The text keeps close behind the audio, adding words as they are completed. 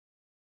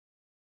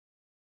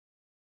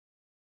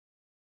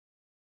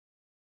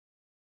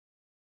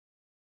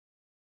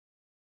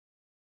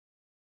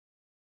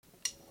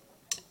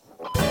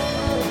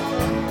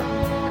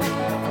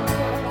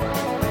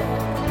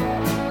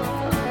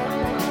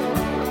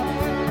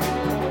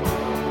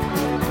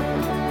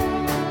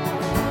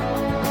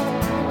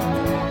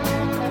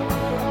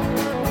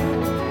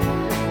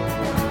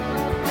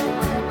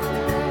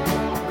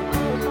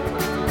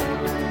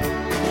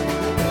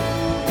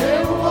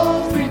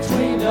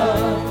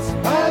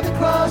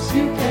cross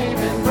you came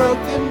and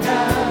broke them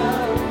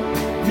down.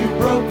 You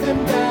broke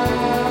them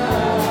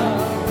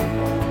down.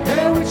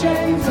 There were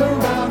chains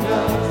around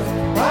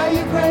us. By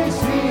your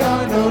grace we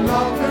are no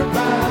longer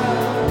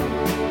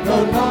bound.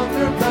 No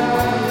longer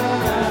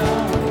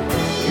bound.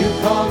 You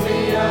called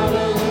me out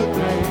of the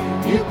grave.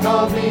 You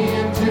called me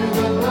into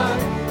the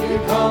light. You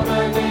called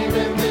my name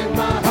and then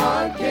my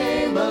heart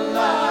came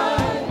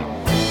alive.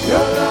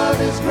 Your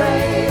love is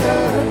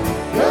greater.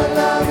 Your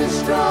love is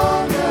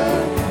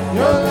stronger.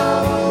 Your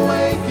love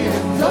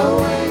awakens,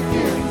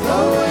 awakens,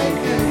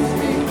 awakens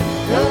me.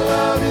 Your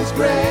love is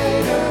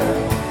greater.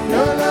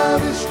 Your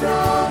love is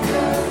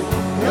stronger.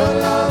 Your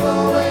love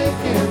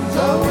awakens,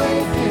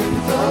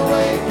 awakens,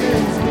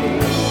 awakens me.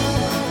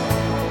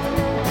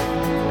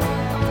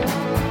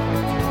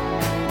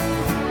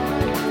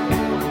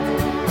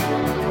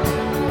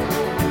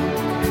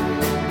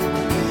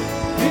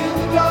 Feel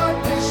the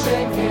darkness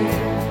shaking.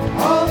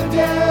 All the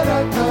dead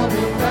are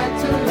coming back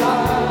to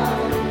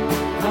life.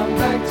 I'm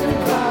back to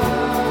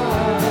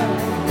life.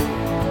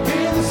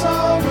 Hear the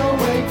song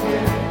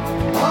awaken.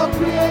 All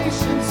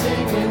creation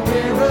singing,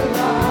 we're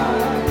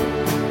alive.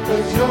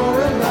 'Cause you're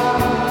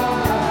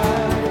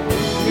alive.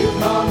 You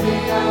called me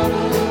out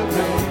of the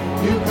rain.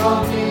 You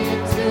called me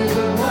into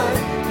the light.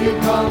 You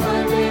called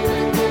my name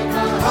and then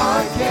my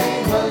heart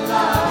came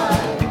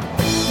alive.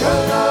 Your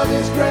love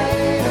is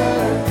greater.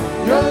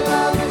 Your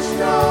love is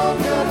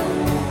stronger.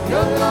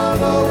 Your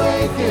love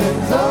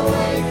awakens,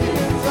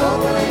 awakens,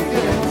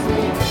 awakens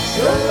me.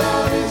 Your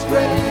love is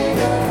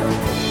greater.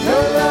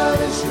 Your love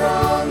is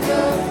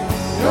stronger.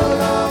 Your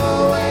love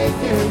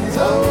awakens,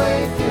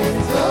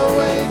 awakens,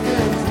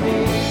 awakens me.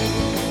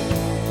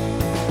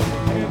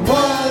 And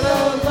what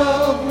a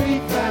love we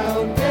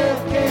found.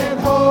 Death can't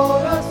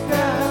hold us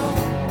down.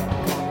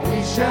 We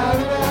shout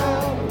it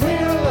out.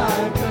 We're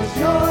alive 'cause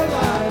you're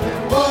alive.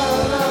 And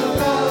what a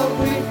love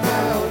we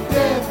found.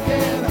 Death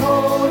can't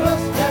hold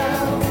us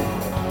down.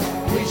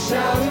 We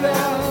shout it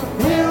out.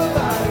 We're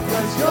alive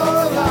 'cause you're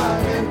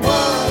alive. And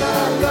what a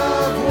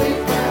love we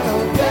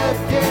found. Death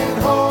can't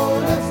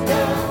hold us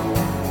down.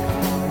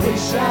 We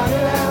shout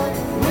it out.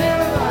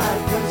 We're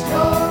alive 'cause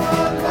you're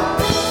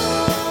alive.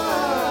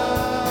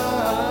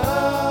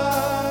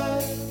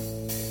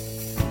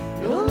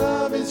 Your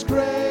love is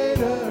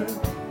greater.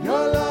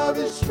 Your love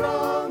is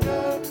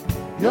stronger.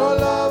 Your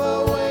love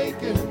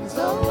awakens,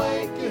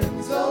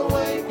 awakens,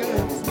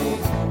 awakens me.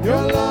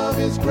 Your love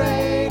is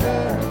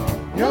greater.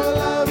 Your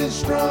love is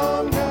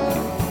stronger.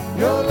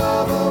 Your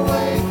love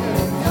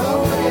awakens,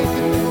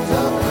 awakens,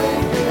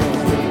 awakens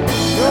me.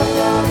 Your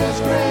love is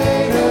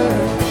greater.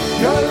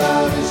 Your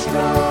love is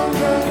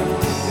stronger.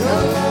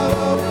 Your love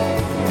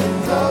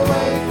awakens,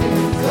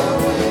 awakens,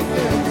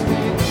 awakens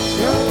me.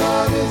 Your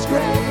love is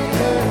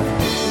greater.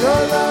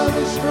 Your love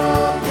is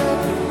stronger.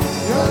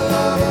 Your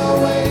love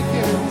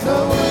awakens,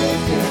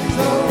 awakens,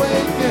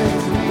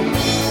 awakens me.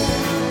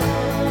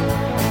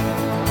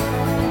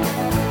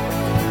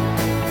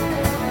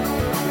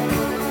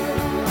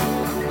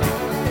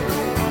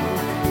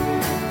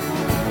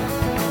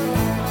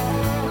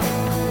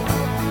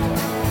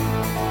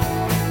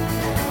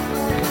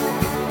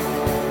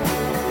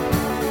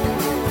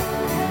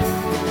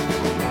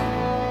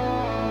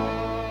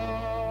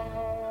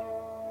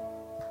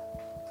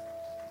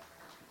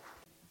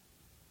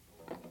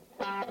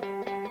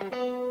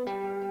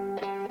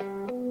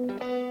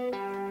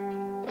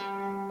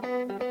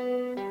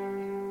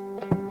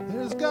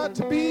 There's got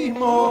to be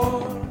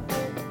more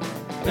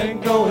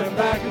than going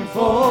back and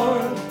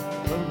forth,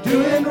 from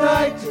doing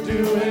right to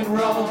doing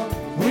wrong.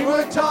 We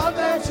were taught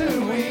that's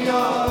who we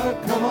are.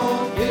 Come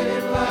on, get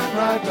in line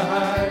right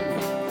behind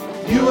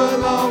you,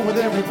 along with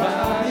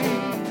everybody,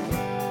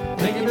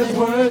 thinking there's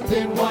worth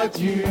in what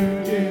you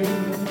do.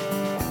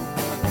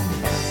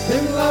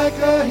 Then like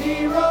a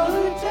hero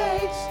who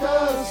takes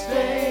the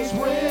stage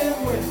when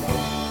we're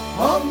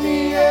on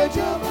the edge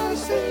of our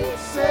seat,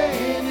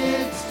 saying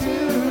it's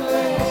too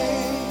late.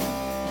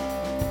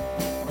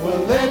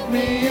 Well, let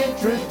me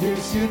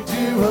introduce you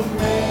to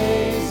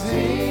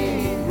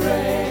Amazing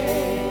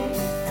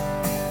Grace.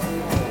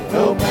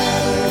 No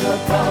matter the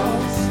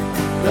bumps,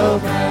 no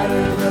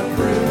matter the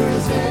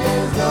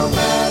bruises, no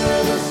matter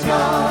the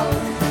scars,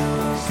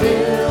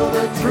 still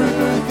the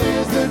truth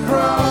is the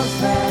cross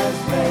has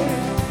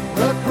made,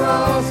 the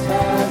cross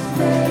has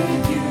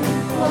made you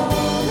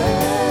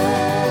flawless.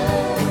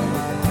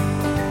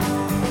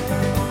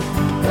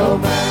 No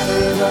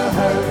matter the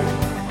hurt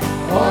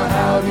or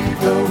how deep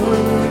the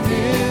wound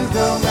is,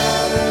 no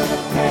matter the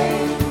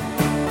pain,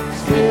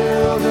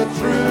 still the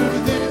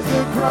truth is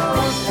the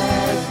cross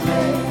has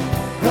made,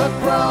 the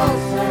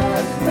cross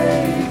has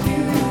made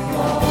you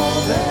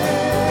flawless.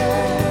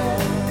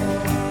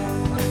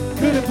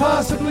 Could it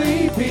possibly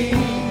be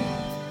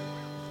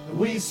that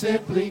we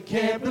simply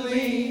can't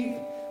believe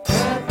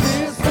that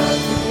this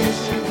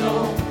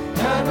unconditional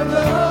kind of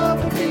love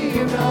would be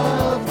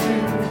enough to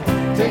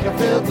take a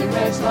filthy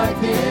wretch like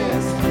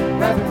this,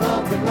 wrap him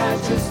up in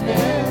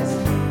righteousness?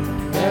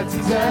 That's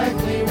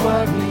exactly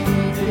what he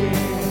did.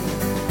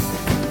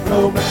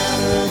 No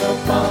matter the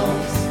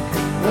bumps,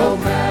 no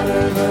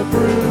matter the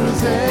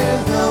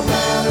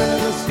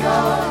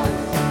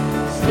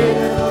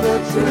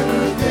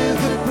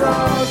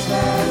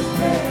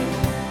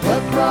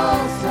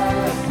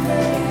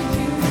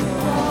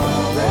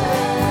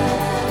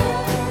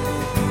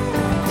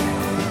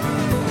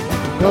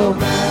No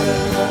matter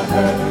the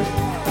hurt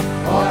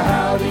or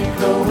how deep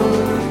the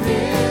wound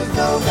is,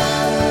 no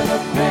matter the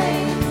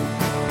pain,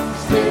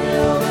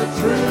 still the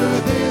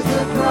truth is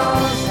the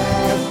cross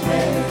has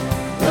made,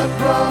 the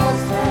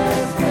cross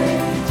has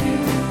made you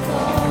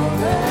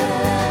flawless.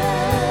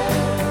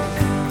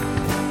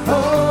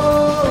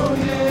 Oh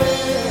yeah.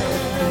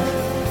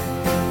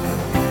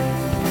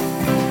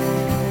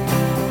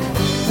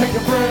 Take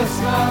a breath,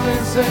 smile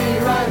and say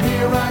right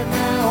here, right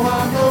now,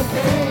 I'm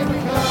okay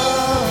because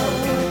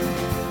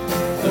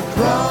the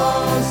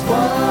cross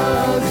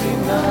was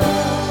enough.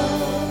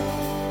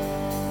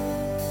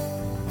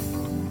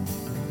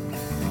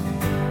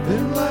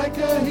 Then like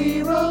a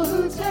hero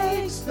who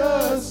takes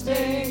the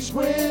stage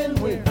when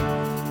we're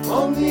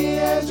on the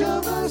edge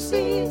of our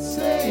seat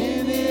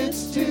saying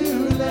it's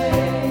too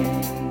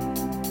late.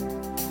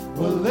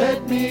 Well,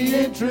 let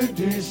me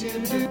introduce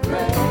you to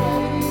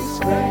grace,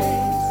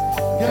 grace,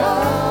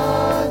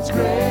 God's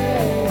grace.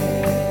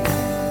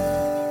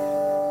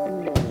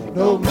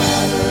 No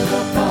matter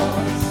the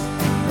bumps,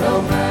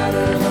 no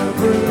matter the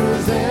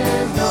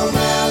bruises, no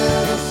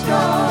matter the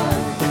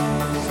scars,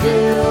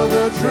 still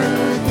the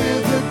truth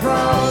is the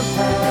cross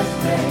has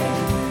made,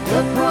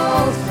 the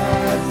cross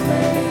has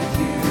made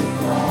you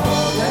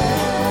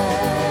flawless.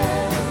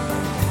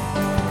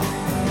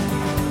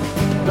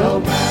 No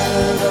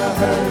matter the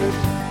hurt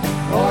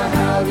or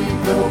how deep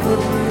the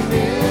wound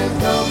is,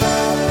 no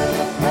matter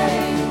the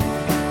pain,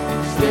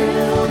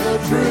 still the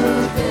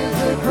truth is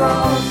the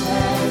cross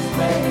has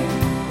made,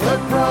 the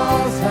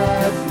cross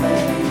has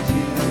made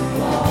you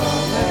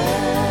flawless.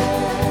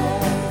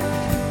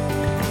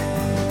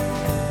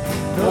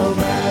 No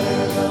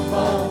matter the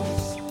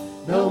bumps,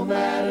 no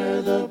matter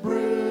the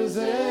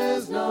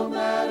bruises, no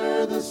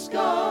matter the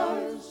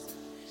scars,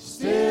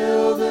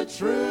 still the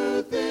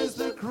truth is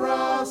the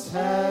cross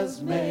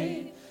has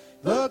made,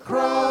 the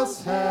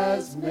cross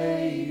has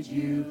made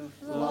you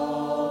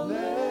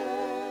flawless.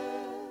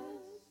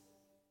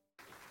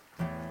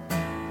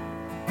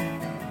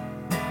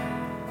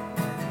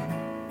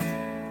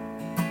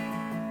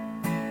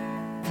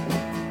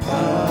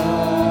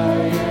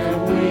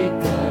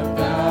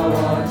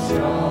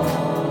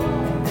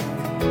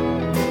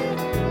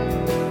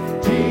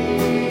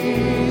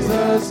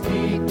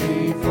 Keep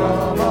me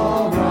from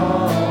all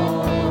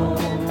wrong.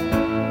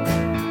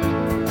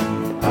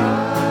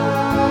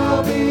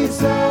 I'll be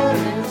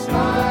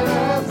satisfied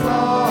as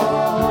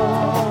long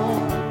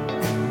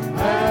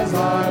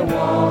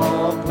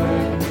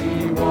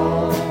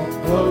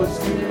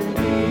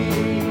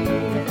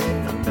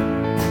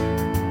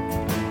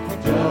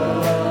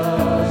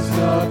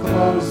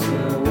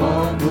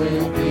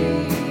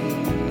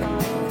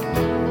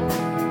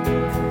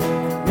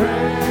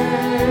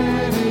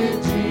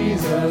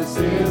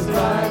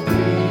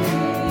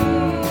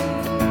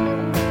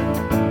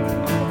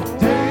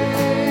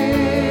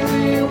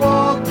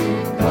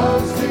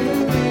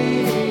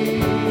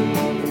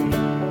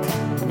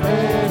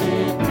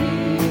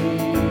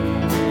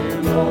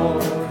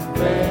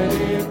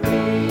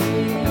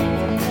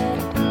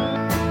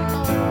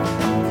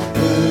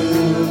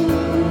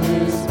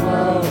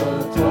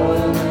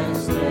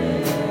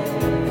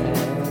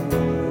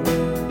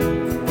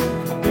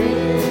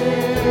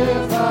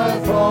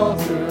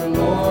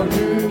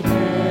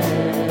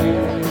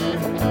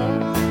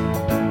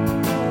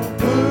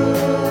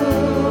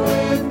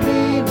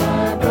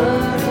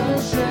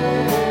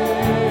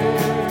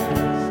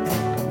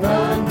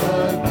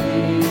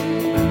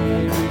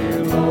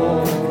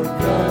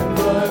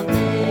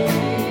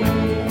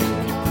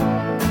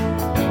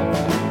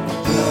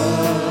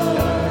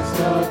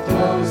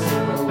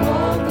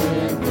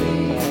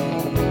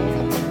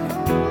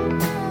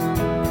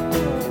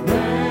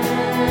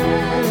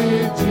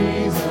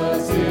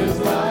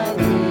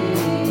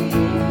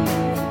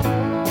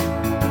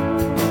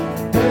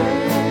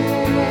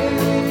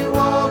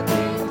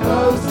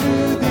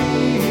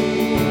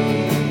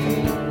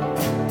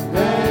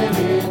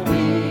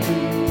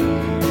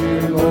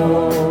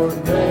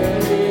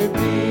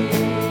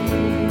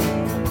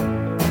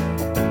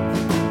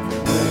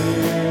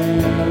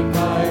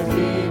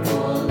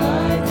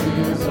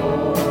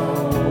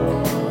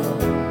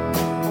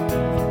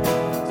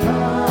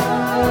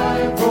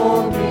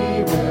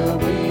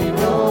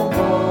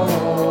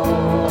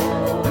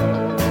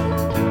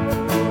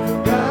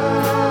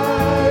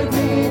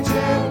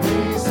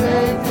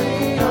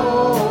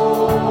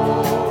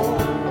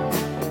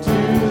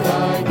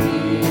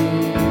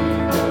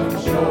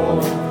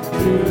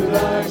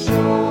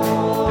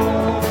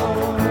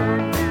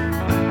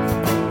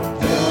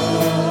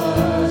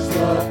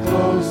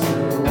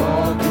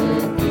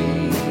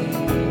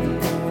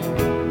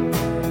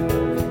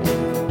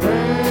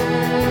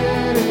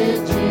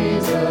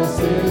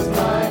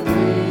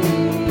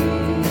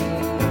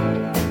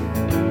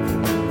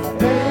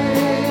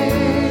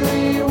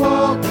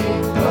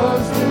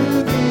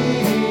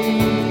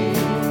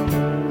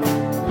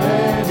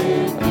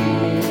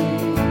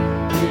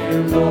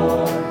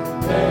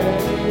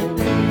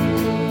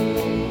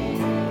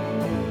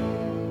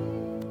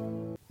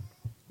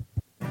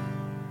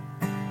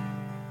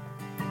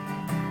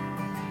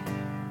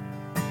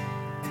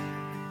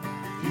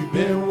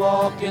You've been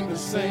walking the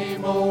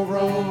same old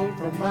road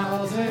for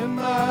miles and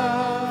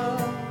miles.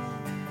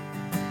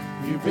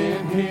 You've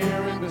been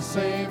hearing the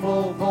same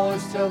old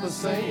voice tell the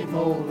same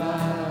old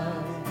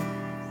lie.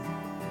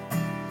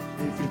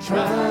 If you're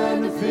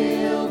trying to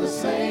fill the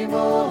same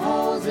old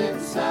holes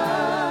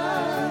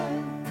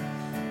inside,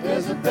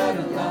 there's a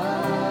better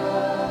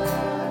life.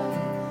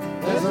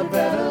 There's a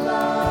better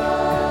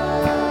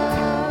life.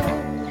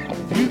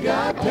 If you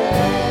got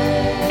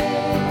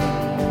pain,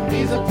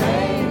 he's a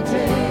pain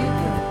taker.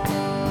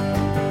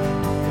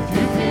 If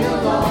you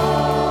feel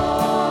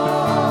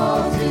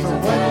lost, he's a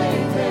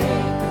way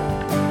maker.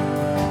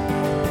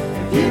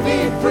 If you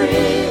need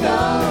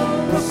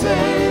freedom for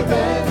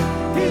saving,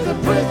 he's a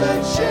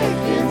prison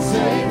shaking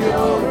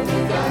savior. If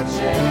you got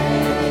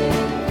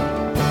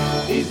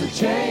chains, he's a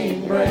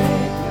chain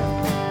breaker.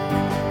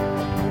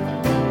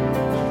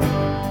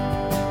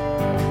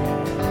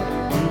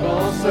 We've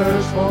all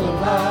searched for the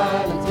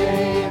light of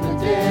day in the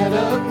dead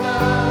of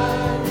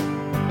night.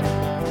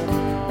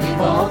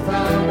 We've all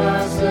found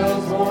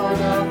ourselves worn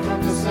out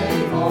from the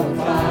same old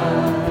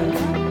fight.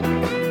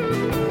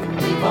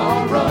 We've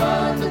all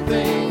run to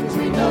things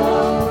we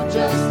know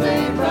just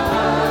ain't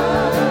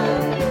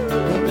right.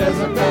 But there's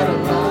a better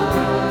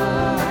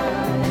life.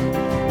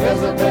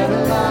 There's a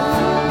better life.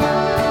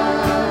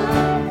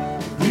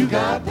 You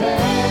got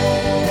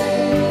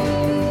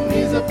pain,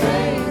 he's a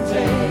pain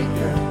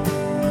taker.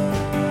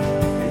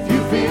 If you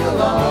feel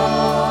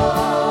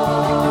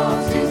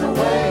lost, he's a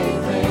way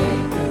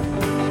maker.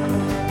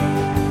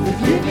 If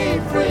you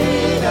need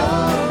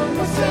freedom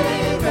for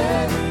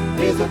saving,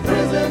 he's a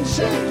prison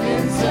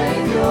shaking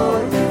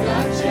savior. If you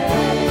got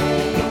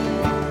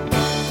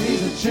chains,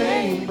 he's a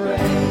chain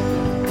breaker.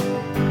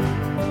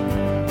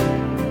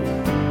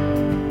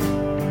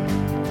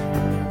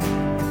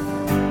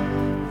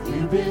 If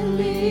you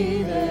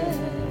believe it,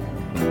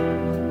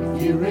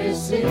 if you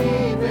receive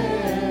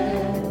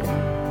it,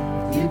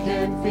 if you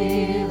can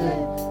feel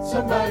it,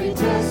 somebody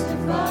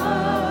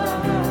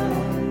testify.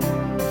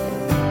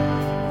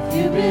 If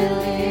you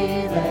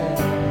believe it,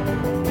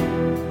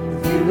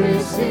 if you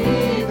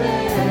receive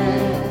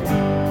it,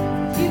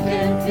 if you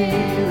can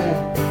feel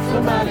it,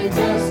 somebody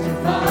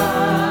testify.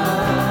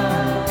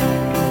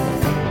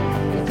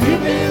 If you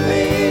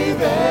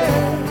believe it,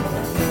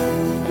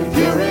 if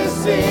you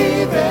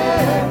receive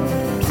it,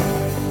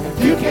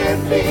 if you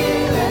can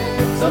feel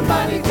it,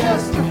 somebody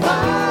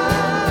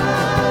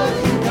testify.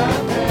 You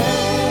got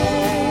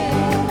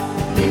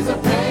pain, he's a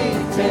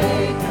pain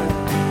taker.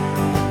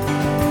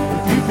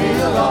 If you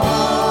feel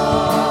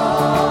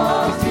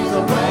lost, he's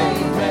a way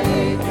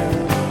maker.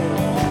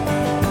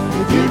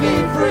 If you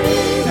need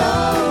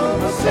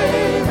freedom or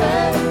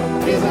saving,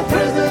 he's a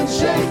prison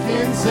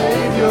shaking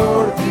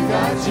savior. If you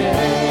got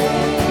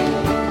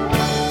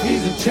chains,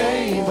 he's a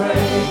chain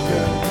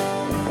breaker.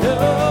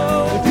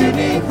 If you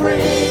need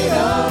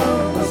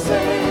freedom or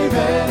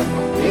saving,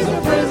 he's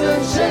a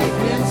prison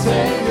shaking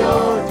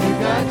savior. If you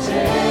got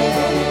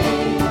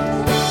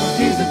chains,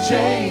 he's a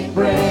chain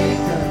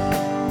breaker.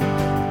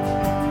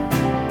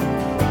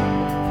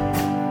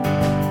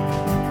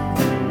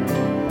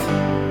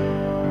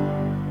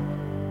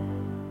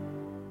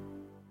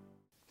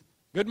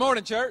 Good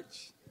morning,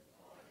 church.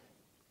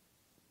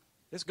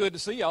 It's good to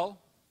see y'all.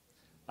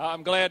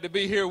 I'm glad to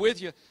be here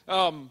with you.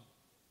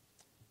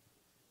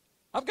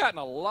 I've gotten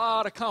a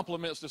lot of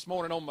compliments this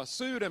morning on my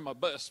suit and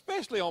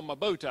especially on my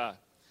bow tie.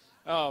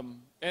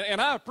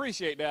 And I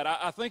appreciate that.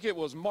 I think it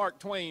was Mark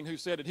Twain who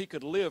said that he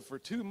could live for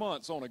 2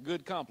 months on a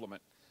good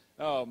compliment.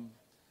 I'm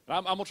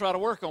going to try to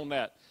work on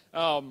that.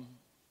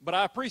 But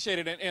I appreciate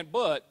it.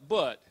 But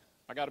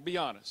I got to be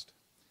honest.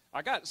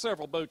 I got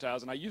several bow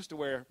ties, and I used to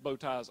wear bow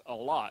ties a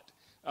lot.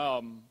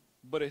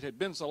 But it had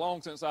been so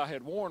long since I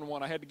had worn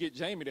one, I had to get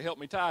Jamie to help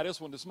me tie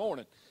this one this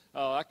morning.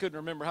 I couldn't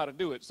remember how to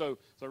do it, so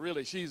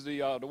really she's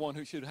the one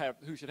who should have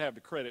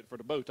the credit for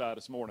the bow tie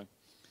this morning.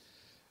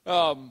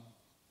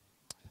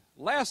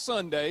 Last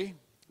Sunday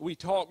we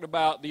talked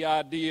about the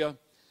idea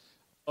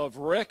of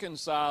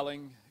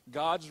reconciling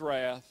God's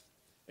wrath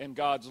and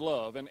God's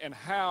love, and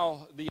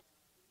how the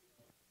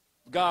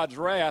God's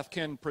wrath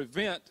can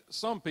prevent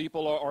some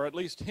people, or at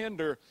least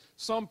hinder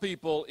some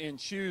people in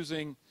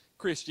choosing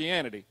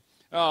Christianity.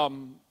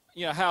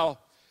 How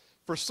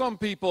for some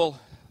people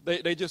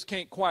they just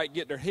can't quite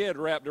get their head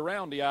wrapped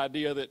around the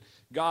idea that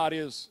God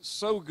is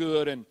so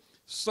good and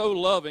so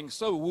loving,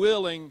 so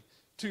willing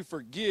to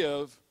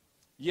forgive,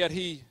 yet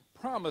he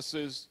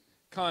promises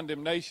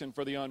condemnation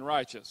for the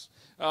unrighteous.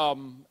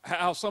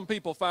 How some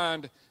people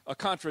find a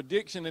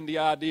contradiction in the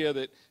idea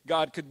that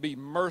God could be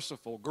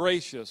merciful,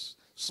 gracious,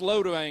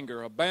 slow to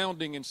anger,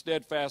 abounding in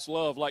steadfast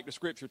love, like the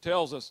Scripture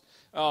tells us.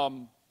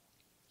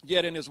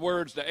 Yet in his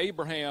words to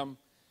Abraham,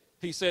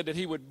 he said that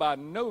he would by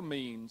no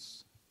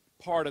means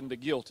pardon the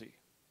guilty.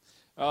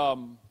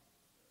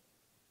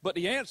 But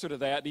the answer to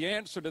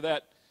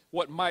that,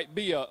 what might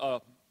be a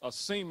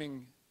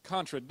seeming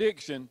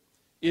contradiction,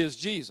 is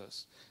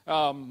Jesus.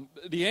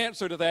 The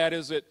answer to that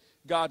is that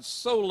God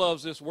so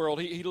loves this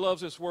world. He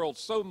loves this world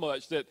so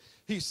much that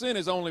he sent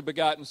his only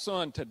begotten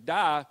Son to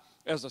die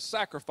as a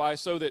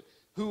sacrifice so that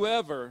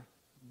whoever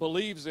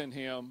believes in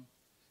him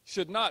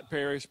should not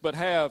perish but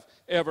have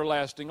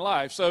everlasting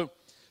life. So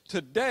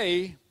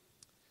today,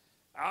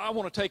 I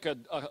want to take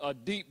a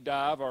deep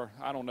dive, or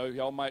I don't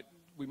know,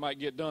 we might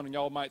get done and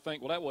y'all might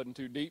think, well, that wasn't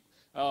too deep,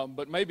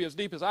 but maybe as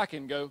deep as I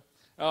can go,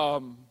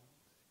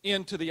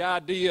 into the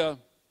idea,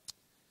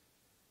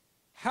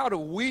 how do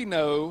we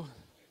know,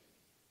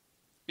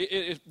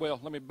 well,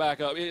 let me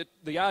back up.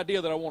 The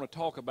idea that I want to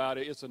talk about,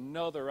 it's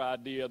another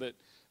idea that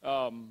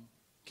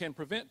can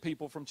prevent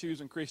people from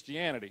choosing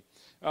Christianity.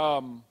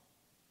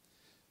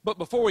 But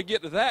before we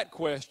get to that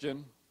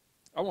question,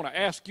 I want to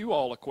ask you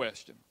all a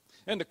question.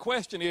 And the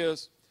question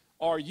is,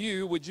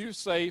 would you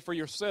say for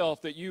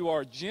yourself that you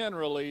are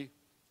generally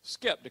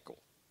skeptical?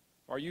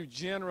 Are you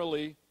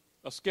generally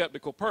a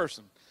skeptical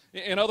person?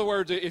 In other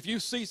words, if you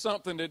see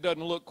something that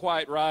doesn't look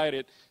quite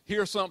right,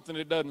 hear something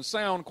that doesn't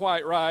sound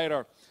quite right,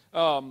 or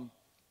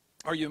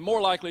are you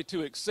more likely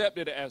to accept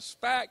it as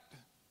fact,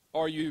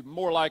 or are you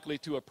more likely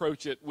to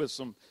approach it with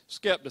some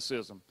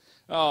skepticism?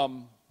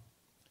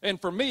 And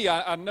for me,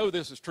 I know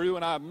this is true,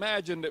 and I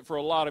imagine that for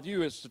a lot of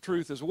you it's the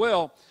truth as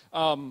well.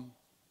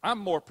 I'm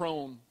more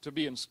prone to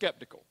being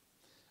skeptical.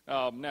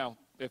 Now,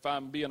 if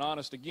I'm being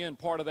honest again,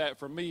 part of that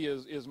for me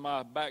is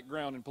my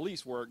background in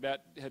police work.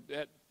 That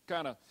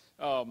kind of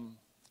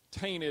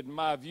tainted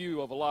my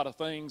view of a lot of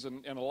things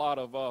and a lot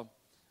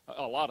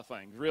of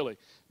things, really.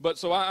 But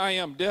so I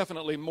am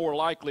definitely more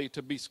likely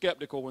to be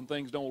skeptical when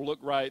things don't look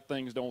right,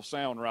 things don't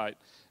sound right.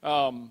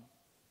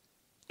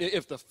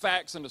 If the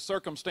facts and the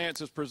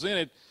circumstances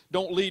presented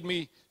don't lead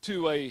me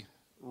to a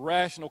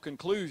rational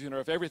conclusion, or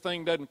if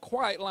everything doesn't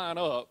quite line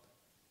up,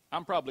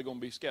 I'm probably going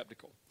to be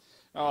skeptical.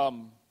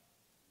 And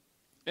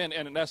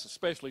that's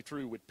especially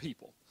true with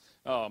people.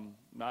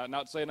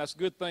 Not saying that's a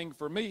good thing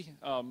for me.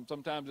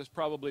 Sometimes it's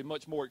probably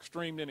much more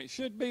extreme than it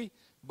should be,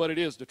 but it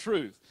is the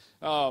truth.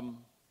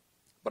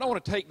 But I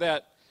want to take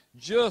that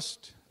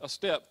just a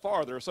step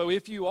farther. So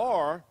if you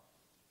are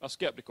a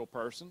skeptical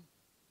person,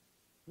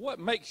 what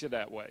makes you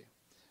that way?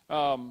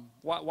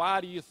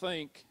 Why do you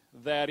think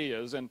that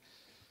is? And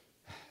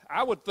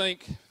I would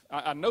think,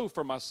 I know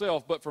for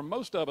myself, but for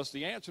most of us,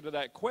 the answer to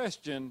that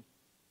question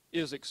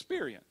is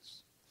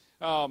experience.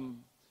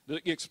 The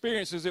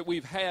experiences that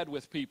we've had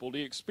with people,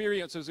 the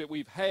experiences that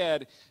we've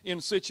had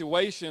in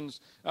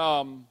situations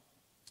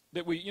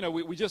that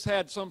we just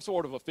had some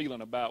sort of a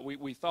feeling about.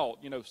 We thought,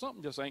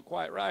 something just ain't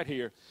quite right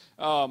here.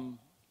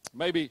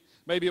 Maybe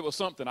it was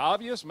something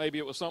obvious. Maybe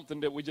it was something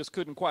that we just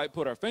couldn't quite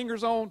put our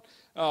fingers on.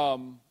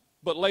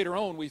 But later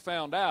on, we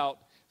found out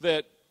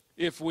that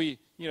if we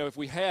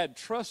had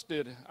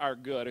trusted our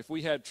gut, if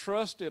we had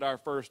trusted our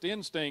first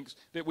instincts,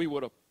 that we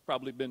would have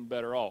probably been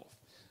better off.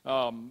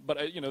 But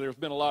there's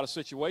been a lot of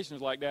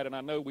situations like that, and I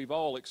know we've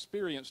all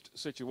experienced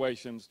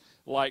situations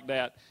like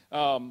that.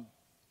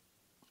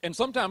 And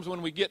sometimes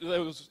when we get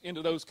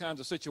into those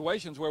kinds of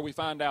situations where we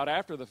find out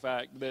after the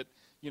fact that,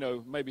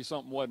 maybe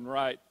something wasn't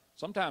right,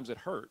 sometimes it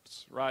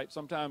hurts, right?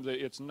 Sometimes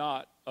it's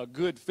not a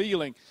good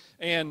feeling.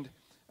 And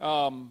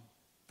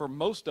for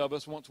most of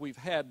us, once we've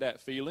had that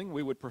feeling,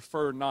 we would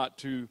prefer not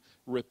to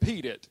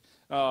repeat it,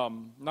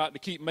 not to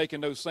keep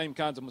making those same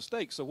kinds of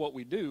mistakes. So what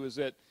we do is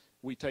that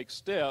we take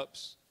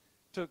steps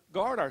to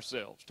guard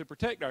ourselves, to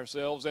protect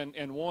ourselves.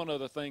 And one of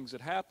the things that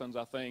happens,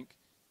 I think,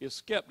 is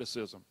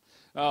skepticism.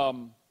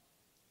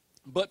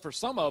 But for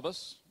some of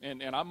us,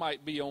 and I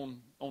might be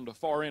on the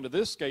far end of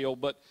this scale,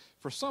 but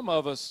for some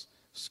of us,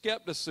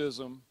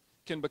 skepticism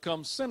can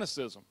become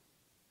cynicism.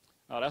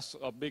 That's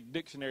a big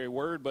dictionary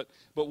word, but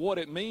what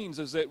it means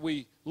is that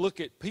we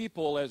look at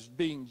people as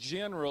being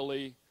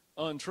generally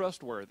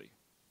untrustworthy,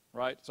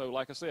 right? So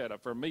like I said,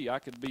 for me, I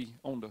could be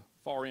on the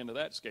far end of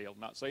that scale.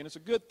 Not saying it's a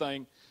good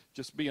thing,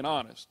 just being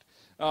honest.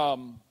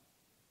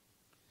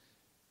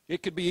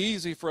 It could be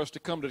easy for us to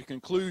come to the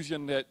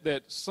conclusion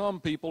that some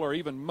people, or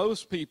even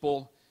most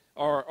people,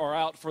 are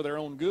out for their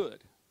own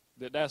good.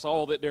 That's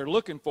all that they're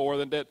looking for,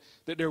 that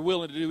they're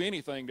willing to do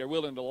anything. They're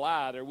willing to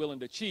lie. They're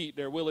willing to cheat.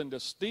 They're willing to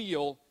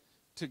steal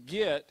to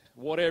get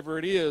whatever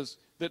it is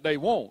that they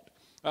want.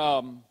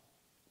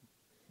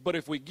 But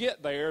if we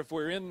get there, if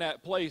we're in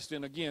that place,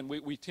 then again,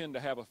 we tend to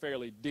have a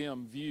fairly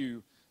dim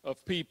view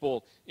of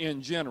people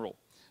in general.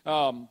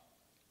 And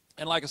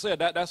like I said,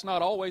 that's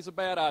not always a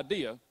bad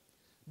idea.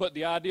 But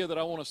the idea that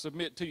I want to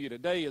submit to you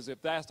today is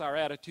if that's our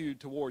attitude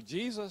toward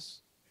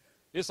Jesus,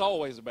 it's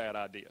always a bad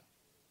idea.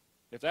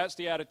 If that's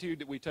the attitude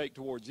that we take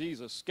toward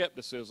Jesus,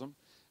 skepticism,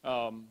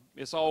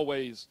 it's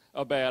always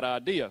a bad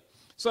idea.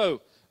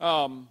 So,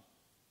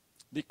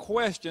 the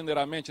question that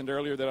I mentioned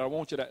earlier that I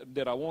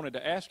wanted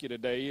to ask you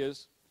today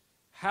is,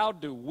 how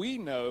do we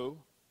know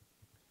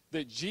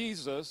that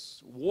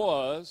Jesus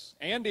was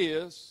and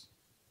is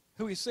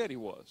who he said he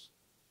was?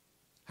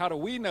 How do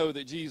we know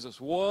that Jesus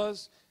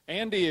was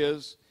and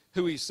is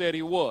who he said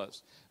he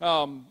was?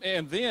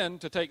 And then,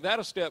 to take that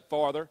a step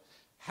farther,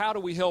 how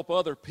do we help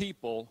other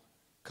people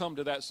come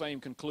to that same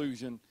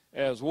conclusion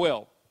as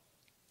well?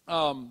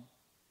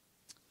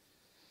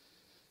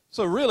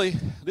 So really,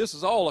 this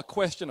is all a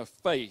question of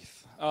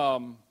faith.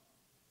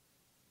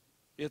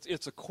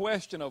 It's a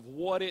question of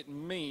what it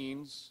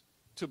means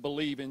to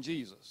believe in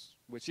Jesus,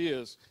 which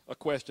is a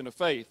question of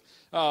faith.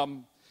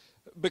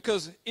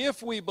 Because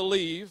if we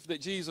believe that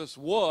Jesus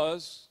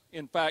was,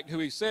 in fact, who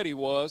he said he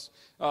was,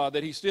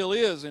 that he still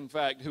is, in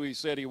fact, who he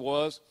said he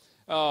was,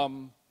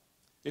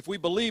 if we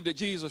believe that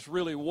Jesus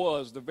really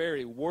was the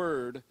very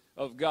Word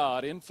of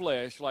God in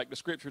flesh, like the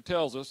Scripture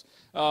tells us,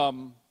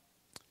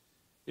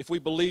 if we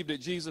believe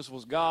that Jesus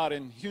was God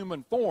in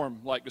human form,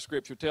 like the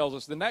Scripture tells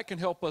us, then that can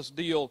help us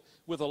deal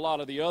with a lot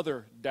of the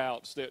other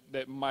doubts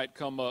that might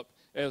come up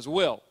as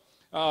well.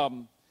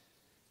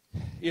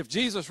 If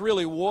Jesus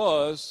really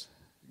was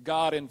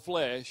God in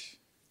flesh,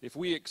 if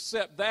we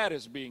accept that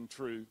as being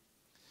true,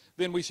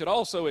 then we should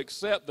also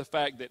accept the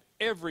fact that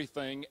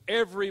everything,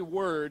 every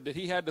word that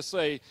he had to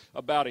say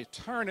about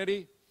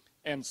eternity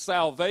and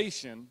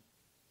salvation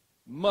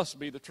must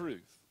be the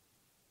truth.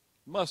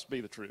 Must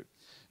be the truth.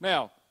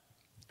 Now,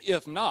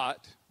 if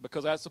not,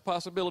 because that's a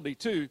possibility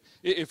too,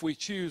 if we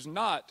choose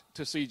not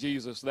to see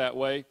Jesus that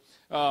way,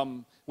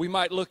 we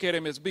might look at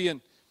him as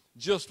being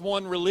just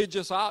one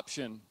religious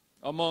option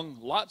among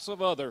lots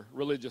of other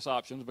religious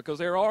options, because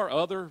there are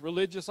other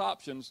religious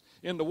options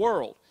in the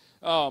world.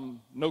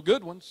 No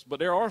good ones, but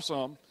there are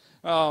some.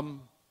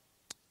 And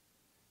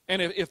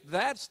if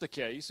that's the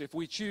case, if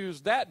we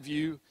choose that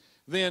view,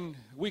 then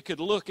we could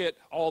look at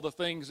all the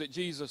things that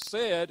Jesus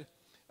said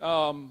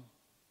and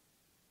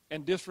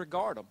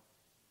disregard them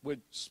with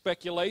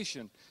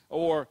speculation,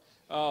 or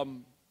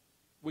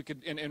we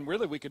could, and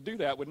really we could do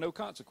that with no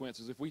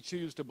consequences if we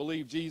choose to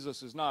believe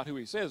Jesus is not who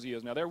he says he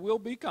is. Now, there will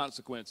be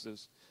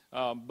consequences,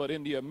 but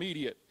in the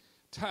immediate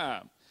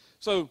time.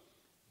 So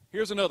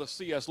here's another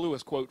C.S.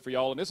 Lewis quote for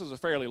y'all, and this is a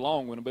fairly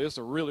long one, but it's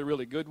a really,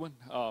 really good one.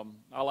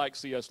 I like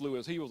C.S.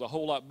 Lewis. He was a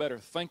whole lot better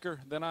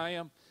thinker than I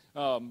am,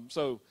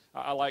 so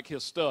I like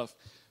his stuff.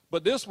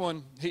 But this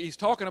one, he's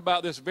talking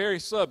about this very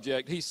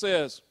subject. He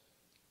says,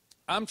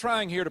 I'm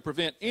trying here to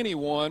prevent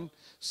anyone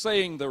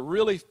saying the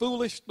really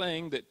foolish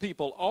thing that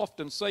people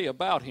often say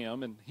about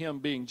him, and him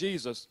being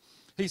Jesus.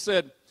 He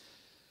said,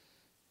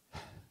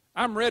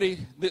 I'm ready,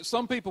 that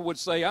some people would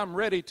say, I'm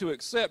ready to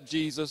accept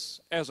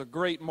Jesus as a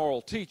great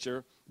moral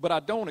teacher, but I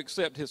don't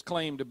accept his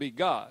claim to be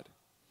God.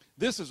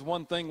 This is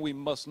one thing we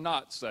must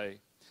not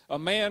say. A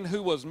man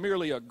who was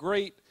merely a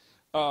great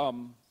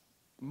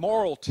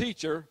moral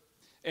teacher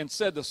and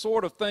said the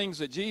sort of things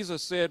that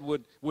Jesus said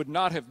would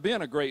not have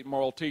been a great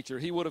moral teacher.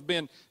 He would have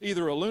been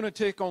either a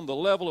lunatic on the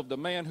level of the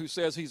man who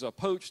says he's a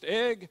poached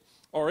egg,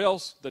 or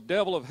else the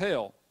devil of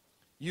hell.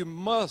 You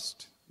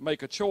must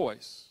make a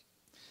choice.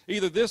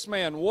 Either this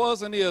man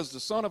was and is the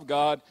Son of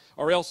God,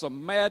 or else a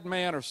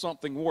madman or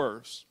something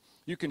worse.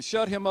 You can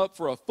shut him up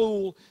for a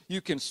fool,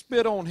 you can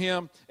spit on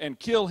him and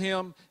kill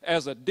him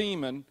as a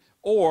demon,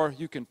 or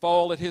you can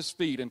fall at his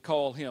feet and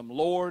call him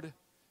Lord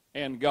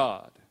and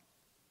God.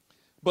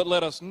 But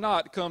let us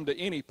not come to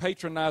any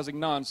patronizing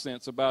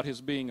nonsense about his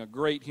being a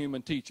great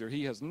human teacher.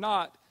 He has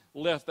not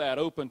left that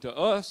open to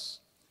us,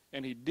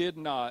 and he did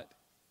not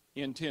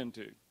intend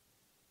to.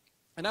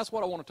 And that's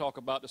what I want to talk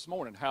about this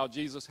morning, how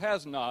Jesus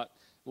has not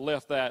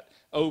left that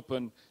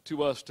open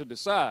to us to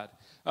decide.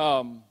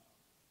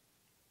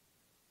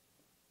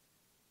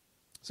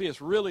 See,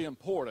 it's really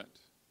important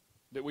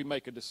that we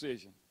make a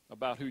decision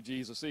about who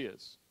Jesus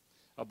is,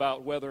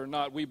 about whether or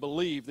not we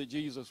believe that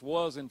Jesus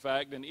was, in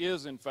fact, and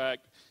is, in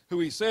fact, who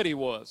he said he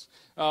was.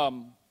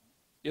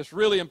 It's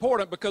really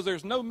important because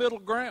there's no middle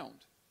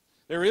ground.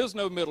 There is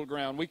no middle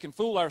ground. We can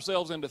fool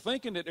ourselves into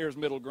thinking that there's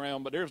middle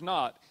ground, but there's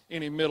not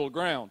any middle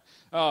ground.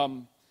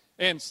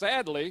 And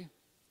sadly,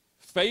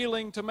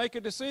 failing to make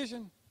a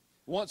decision,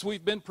 once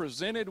we've been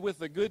presented with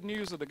the good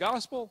news of the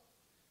gospel,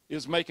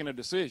 is making a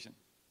decision.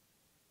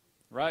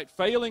 Right?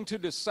 Failing to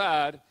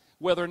decide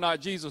whether or not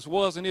Jesus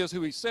was and is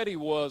who he said he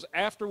was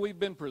after we've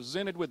been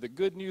presented with the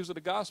good news of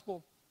the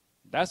gospel,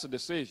 that's a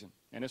decision,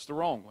 and it's the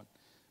wrong one,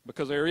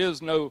 because there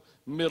is no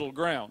middle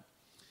ground.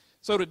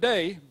 So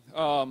today,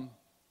 I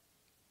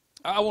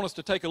want us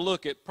to take a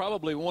look at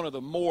probably one of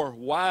the more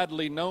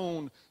widely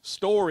known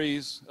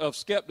stories of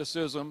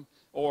skepticism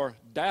or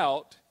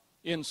doubt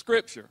in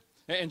Scripture.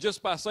 And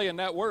just by saying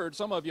that word,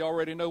 some of you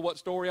already know what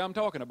story I'm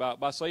talking about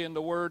by saying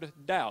the word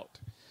doubt.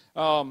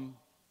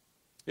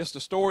 It's the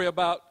story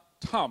about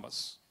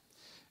Thomas.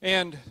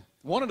 And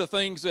one of the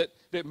things that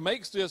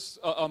makes this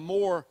a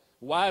more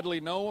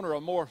widely known or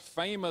a more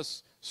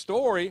famous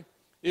story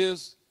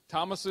is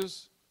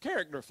Thomas's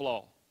character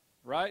flaw,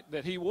 right?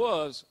 That he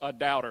was a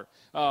doubter,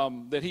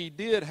 that he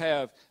did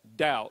have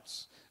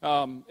doubts.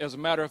 As a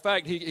matter of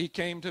fact, he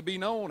came to be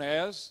known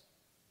as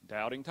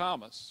Doubting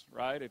Thomas,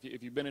 right?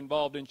 If you've been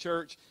involved in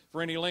church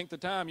for any length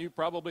of time, you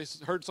probably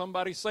heard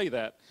somebody say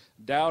that,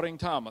 Doubting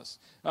Thomas.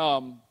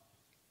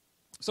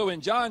 So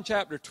in John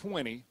chapter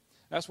 20,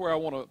 that's where I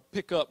want to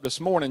pick up this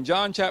morning.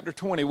 John chapter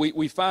 20,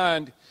 we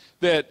find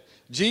that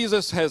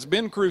Jesus has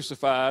been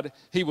crucified.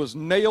 He was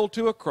nailed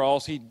to a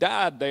cross. He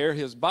died there.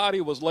 His body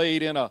was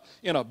laid in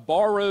a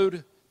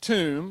borrowed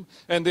tomb,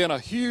 and then a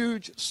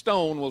huge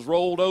stone was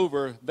rolled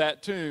over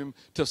that tomb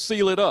to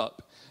seal it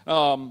up.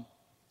 And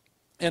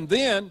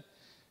then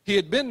he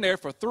had been there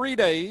for 3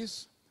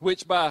 days,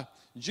 which by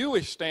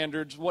Jewish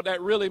standards, what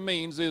that really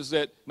means is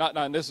that,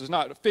 and this is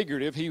not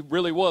figurative, he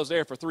really was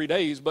there for 3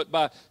 days, but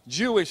by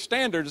Jewish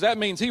standards, that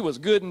means he was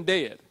good and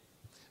dead.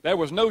 There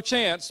was no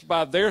chance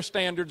by their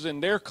standards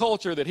and their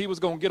culture that he was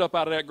going to get up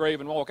out of that grave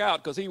and walk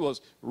out, because he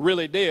was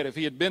really dead if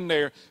he had been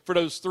there for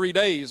those 3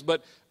 days.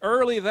 But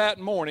early that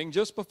morning,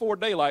 just before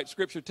daylight,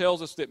 Scripture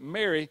tells us that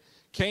Mary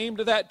came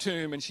to that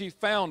tomb and she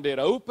found it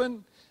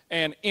open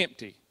and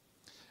empty.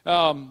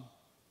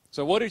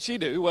 So what did she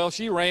do? Well,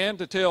 she ran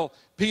to tell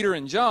Peter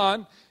and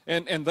John,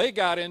 and they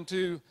got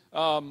into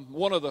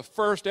one of the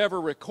first ever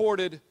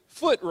recorded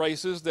foot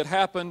races that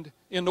happened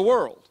in the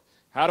world.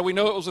 How do we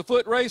know it was a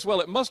foot race?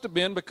 Well, it must have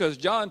been because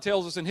John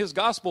tells us in his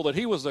gospel that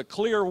he was the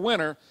clear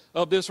winner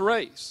of this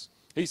race.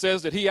 He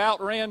says that he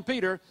outran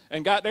Peter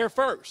and got there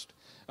first.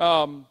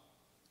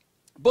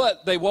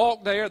 But they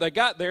walked there, they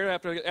got there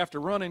after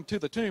running to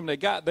the tomb, they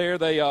got there,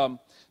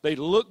 they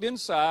looked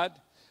inside,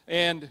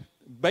 and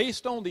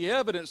based on the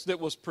evidence that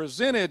was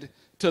presented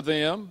to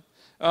them,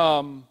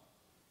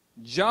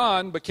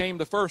 John became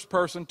the first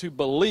person to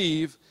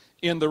believe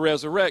in the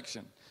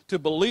resurrection, to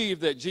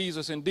believe that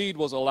Jesus indeed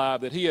was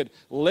alive, that he had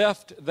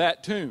left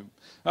that tomb.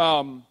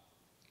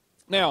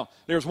 Now,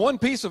 there's one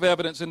piece of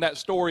evidence in that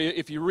story,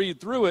 if you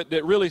read through it,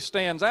 that really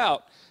stands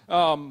out.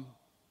 And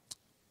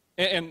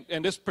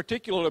this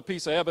particular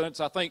piece of evidence,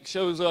 I think,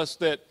 shows us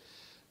that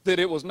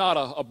it was not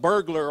a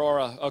burglar or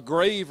a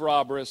grave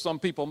robber, as some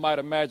people might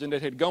imagine,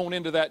 that had gone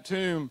into that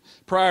tomb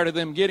prior to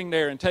them getting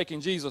there and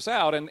taking Jesus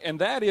out. And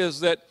that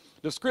is that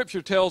the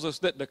Scripture tells us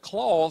that the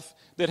cloth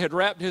that had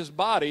wrapped his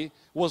body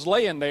was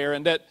laying there,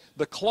 and that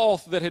the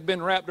cloth that had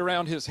been wrapped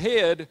around his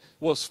head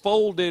was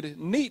folded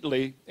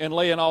neatly and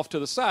laying off to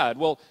the side.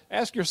 Well,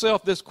 ask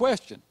yourself this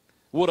question.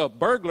 Would a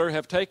burglar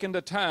have taken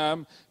the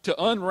time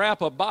to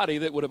unwrap a body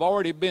that would have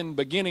already been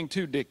beginning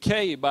to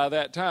decay by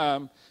that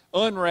time,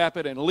 unwrap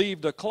it and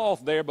leave the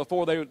cloth there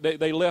before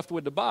they left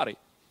with the body?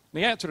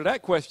 And the answer to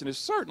that question is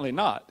certainly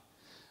not.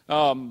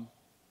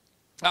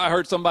 I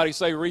heard somebody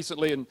say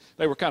recently, and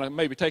they were kind of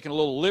maybe taking a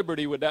little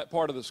liberty with that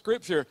part of the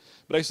Scripture,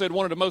 but they said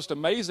one of the most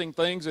amazing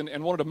things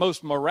and one of the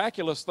most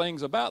miraculous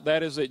things about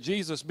that is that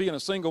Jesus, being a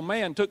single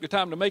man, took the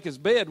time to make his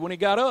bed when he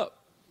got up.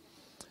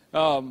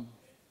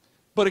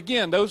 But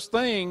again, those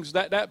things,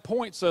 that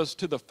points us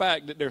to the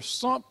fact that there's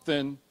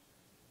something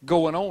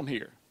going on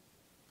here.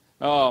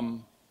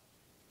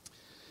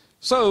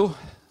 So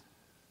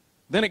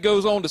then it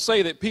goes on to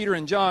say that Peter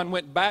and John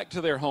went back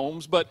to their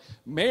homes, but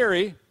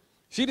Mary,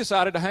 she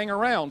decided to hang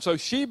around. So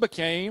she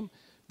became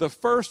the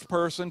first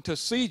person to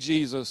see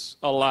Jesus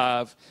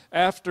alive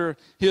after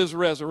his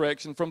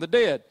resurrection from the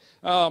dead.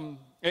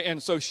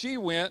 And so she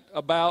went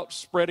about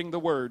spreading the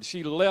word.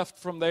 She left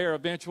from there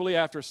eventually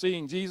after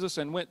seeing Jesus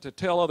and went to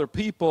tell other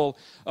people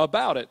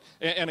about it.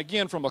 And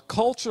again, from a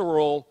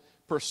cultural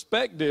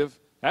perspective,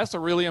 that's a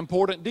really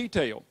important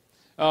detail.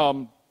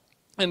 And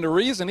the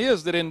reason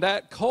is that in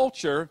that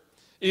culture,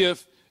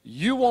 if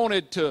you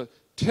wanted to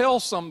tell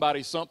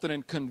somebody something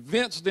and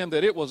convince them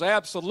that it was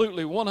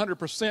absolutely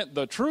 100%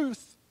 the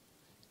truth,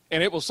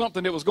 and it was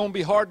something that was going to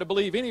be hard to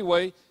believe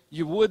anyway,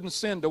 you wouldn't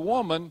send a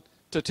woman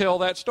to tell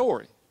that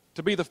story,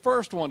 to be the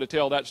first one to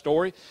tell that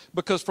story,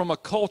 because from a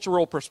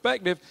cultural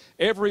perspective,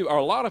 a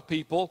lot of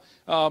people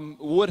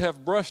would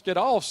have brushed it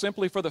off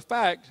simply for the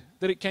fact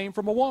that it came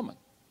from a woman.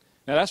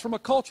 Now, that's from a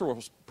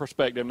cultural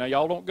perspective. Now,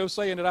 y'all don't go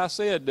saying that I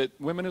said that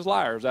women is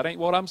liars. That ain't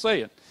what I'm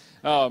saying.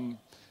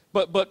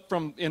 But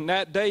from in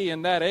that day,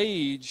 in that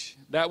age,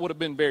 that would have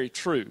been very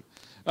true.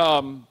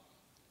 So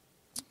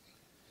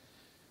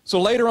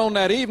later on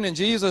that evening,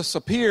 Jesus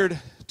appeared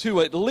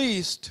to at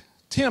least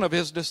 10 of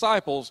his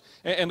disciples,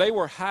 and they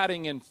were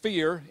hiding in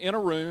fear in a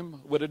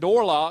room with a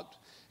door locked.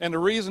 And the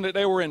reason that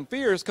they were in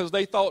fear is because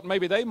they thought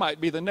maybe they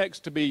might be the next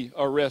to be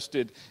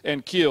arrested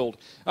and killed.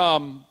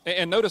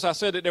 And notice I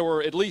said that there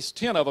were at least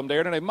 10 of them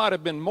there, and there might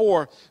have been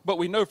more, but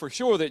we know for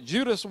sure that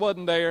Judas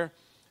wasn't there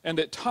and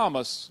that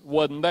Thomas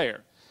wasn't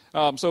there.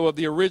 So of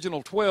the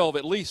original 12,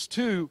 at least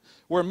 2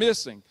 were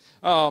missing.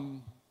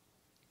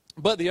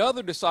 But the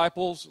other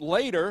disciples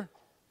later,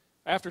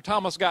 after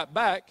Thomas got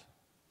back,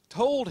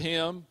 told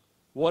him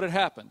what had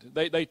happened.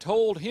 They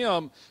told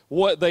him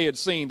what they had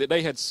seen, that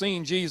they had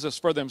seen Jesus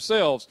for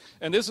themselves.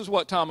 And this is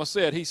what Thomas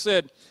said. He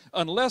said,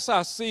 "Unless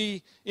I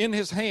see in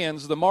his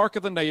hands the mark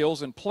of the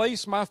nails, and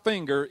place my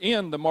finger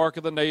in the mark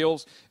of the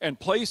nails, and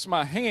place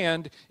my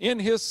hand in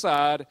his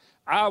side,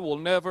 I will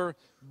never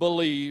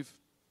believe."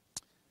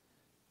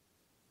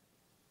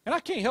 And I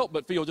can't help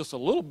but feel just a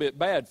little bit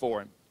bad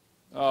for him.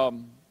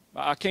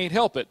 I can't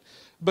help it.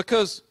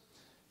 Because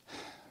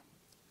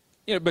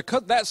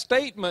that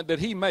statement that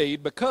he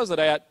made, because of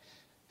that,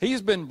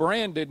 he's been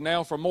branded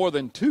now for more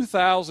than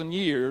 2,000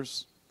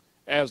 years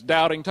as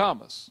Doubting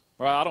Thomas.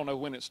 Well, I don't know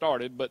when it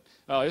started, but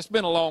it's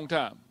been a long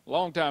time. A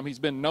long time he's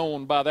been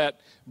known by that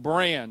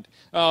brand.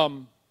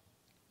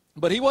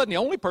 But he wasn't the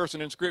only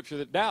person in Scripture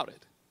that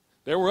doubted.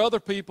 There were other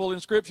people in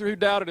Scripture who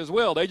doubted as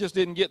well. They just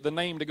didn't get the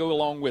name to go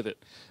along with it.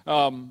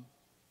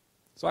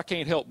 So I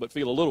can't help but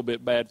feel a little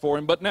bit bad for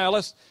him. But now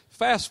let's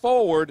fast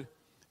forward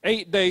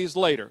 8 days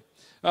later.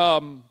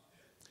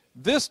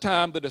 This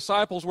time the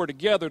disciples were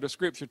together, the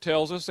Scripture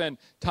tells us, and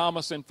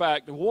Thomas, in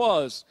fact,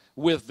 was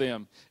with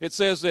them. It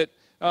says that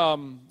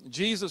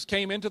Jesus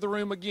came into the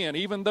room again.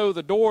 Even though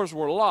the doors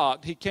were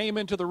locked, he came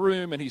into the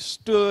room and he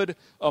stood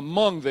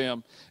among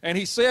them. And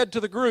he said to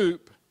the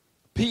group,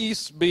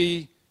 "Peace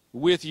be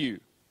with you."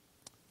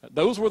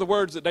 Those were the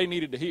words that they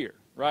needed to hear,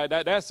 right?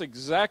 That's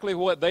exactly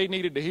what they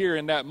needed to hear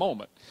in that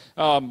moment.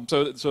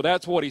 So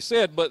that's what he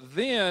said. But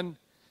then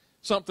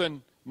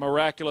something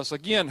miraculous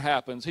again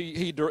happens.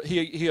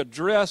 He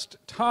addressed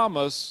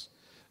Thomas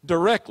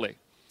directly,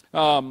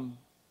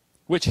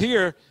 which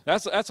here,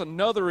 that's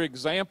another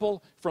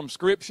example from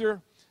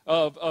Scripture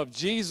of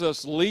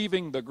Jesus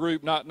leaving the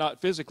group,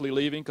 not physically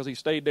leaving because he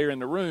stayed there in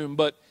the room,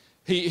 but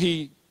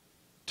he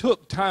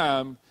took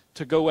time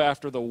to go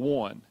after the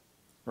one,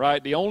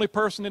 right? The only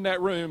person in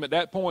that room at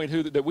that point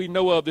that we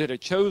know of that had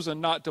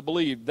chosen not to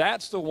believe,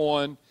 that's the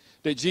one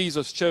that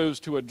Jesus chose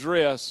to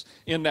address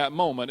in that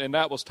moment, and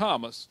that was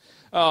Thomas.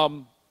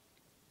 And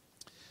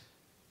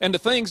the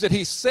things that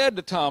he said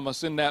to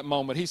Thomas in that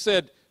moment, he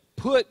said,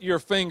 "Put your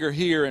finger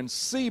here and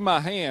see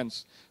my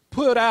hands.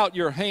 Put out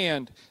your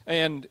hand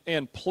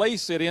and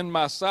place it in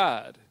my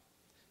side."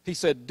 He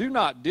said, "Do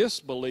not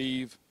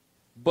disbelieve,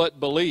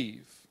 but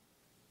believe."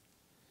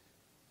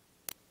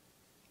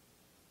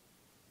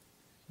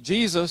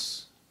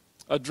 Jesus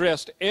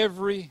addressed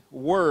every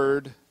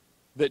word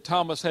that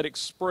Thomas had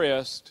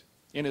expressed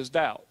in his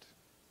doubt,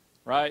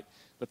 right?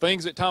 The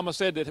things that Thomas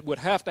said that would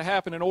have to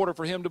happen in order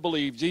for him to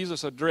believe,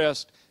 Jesus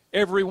addressed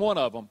every one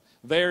of them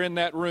there in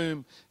that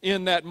room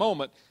in that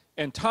moment.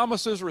 And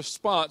Thomas's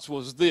response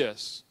was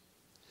this: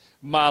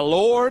 "My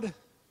Lord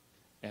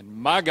and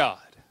my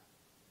God."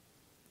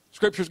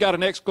 Scripture's got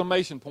an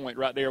exclamation point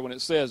right there when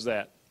it says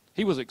that.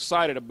 He was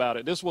excited about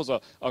it. This was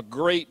a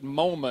great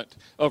moment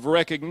of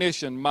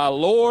recognition. My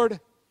Lord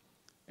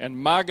and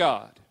my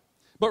God.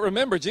 But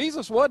remember,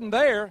 Jesus wasn't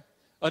there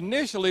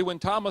initially when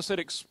Thomas had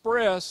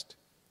expressed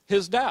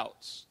his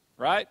doubts,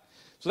 right?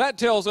 So that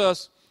tells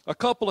us a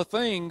couple of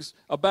things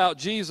about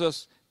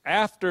Jesus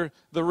after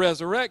the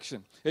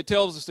resurrection. It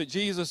tells us that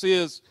Jesus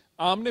is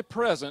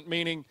omnipresent,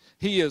 meaning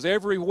he is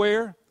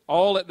everywhere,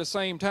 all at the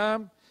same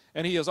time,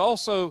 and he is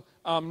also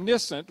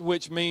omniscient,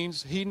 which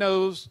means he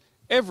knows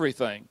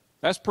everything.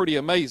 That's pretty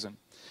amazing.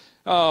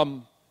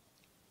 Then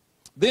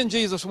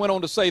Jesus went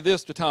on to say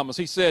this to Thomas.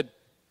 He said,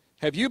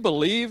 "Have you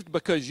believed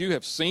because you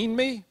have seen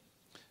me?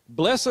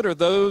 Blessed are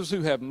those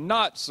who have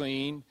not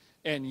seen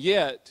and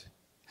yet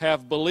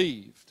have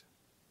believed."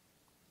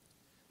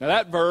 Now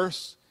that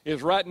verse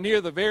is right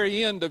near the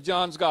very end of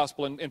John's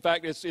Gospel. And in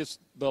fact, it's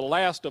the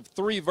last of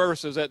 3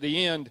 verses at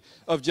the end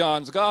of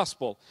John's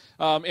Gospel.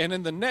 And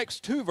in the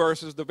next 2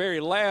 verses, the very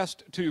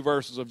last 2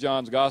 verses of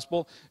John's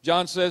Gospel,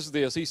 John says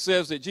this. He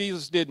says that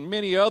Jesus did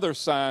many other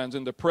signs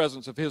in the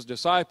presence of his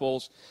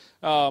disciples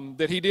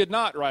that he did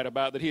not write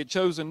about, that he had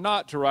chosen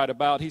not to write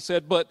about. He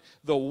said, but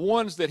the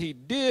ones that he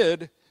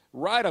did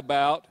write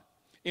about,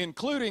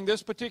 including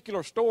this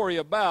particular story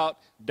about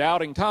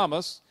doubting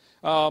Thomas,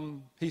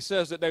 he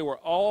says that they were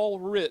all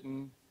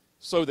written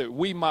so that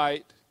we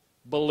might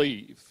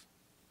believe.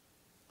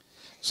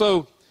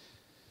 So,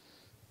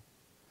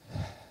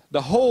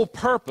 the whole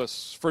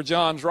purpose for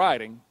John's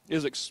writing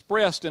is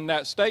expressed in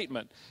that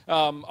statement.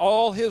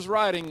 All his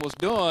writing was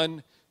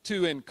done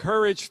to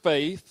encourage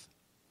faith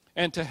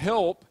and to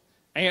help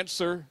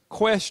answer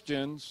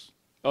questions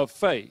of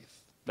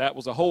faith. That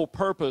was the whole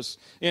purpose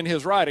in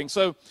his writing.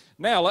 So,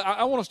 now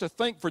I want us to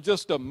think for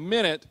just a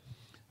minute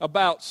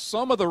about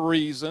some of the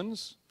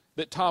reasons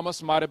that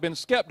Thomas might have been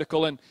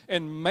skeptical,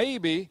 and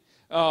maybe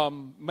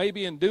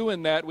in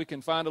doing that we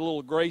can find a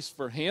little grace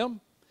for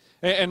him,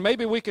 and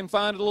maybe we can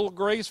find a little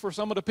grace for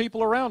some of the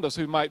people around us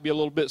who might be a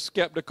little bit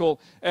skeptical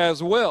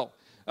as well.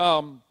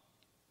 Now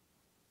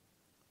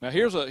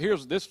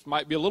here's this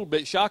might be a little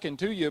bit shocking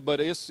to you, but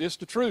it's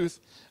the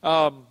truth.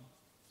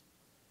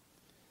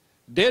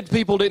 Dead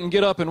people didn't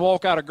get up and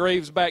walk out of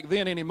graves back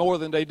then any more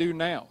than they do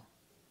now.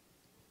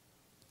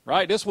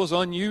 Right? This was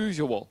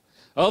unusual.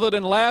 Other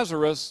than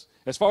Lazarus,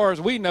 as far as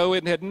we know,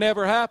 it had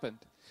never happened.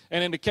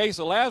 And in the case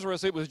of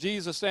Lazarus, it was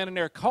Jesus standing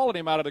there calling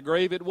him out of the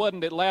grave. It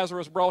wasn't that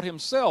Lazarus brought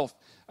himself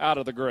out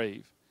of the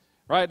grave.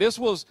 Right? This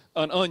was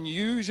an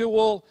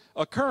unusual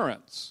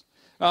occurrence.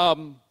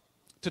 To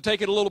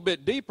take it a little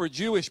bit deeper,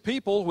 Jewish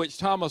people, which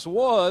Thomas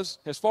was,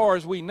 as far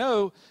as we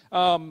know,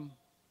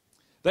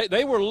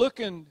 they were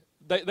looking.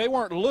 They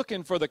weren't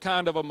looking for the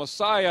kind of a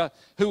Messiah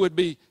who would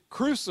be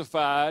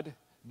crucified,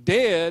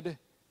 dead,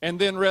 and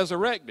then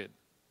resurrected.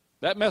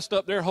 That messed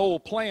up their whole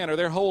plan or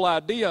their whole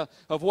idea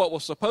of what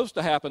was supposed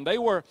to happen. They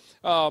were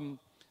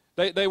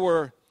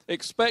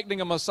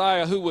expecting a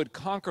Messiah who would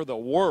conquer the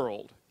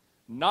world,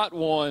 not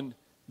one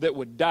that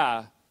would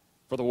die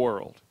for the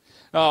world.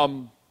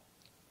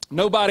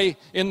 Nobody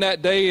in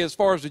that day, as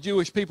far as the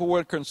Jewish people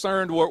were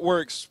concerned, were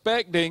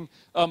expecting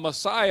a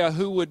Messiah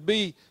who would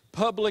be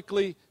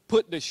publicly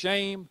put to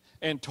shame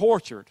and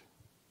tortured.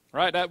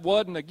 Right? That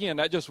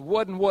just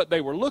wasn't what they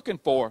were looking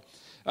for.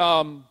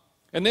 And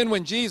then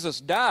when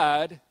Jesus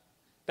died,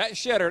 that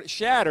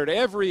shattered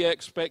every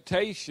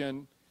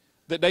expectation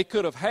that they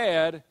could have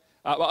had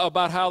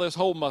about how this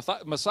whole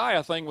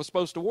Messiah thing was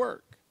supposed to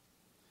work.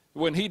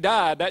 When he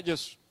died, that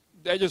just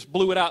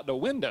blew it out the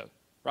window.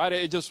 Right?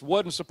 It just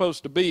wasn't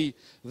supposed to be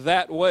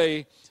that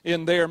way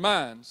in their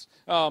minds.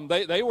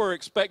 They were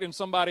expecting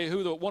somebody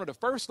who one of the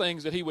first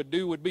things that he would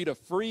do would be to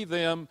free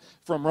them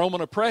from Roman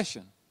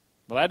oppression.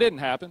 Well, that didn't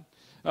happen.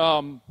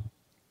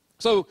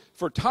 So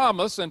for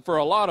Thomas and for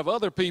a lot of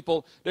other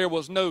people, there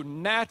was no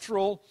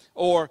natural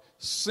or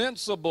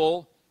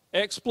sensible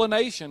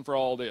explanation for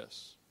all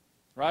this.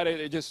 Right?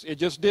 It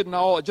just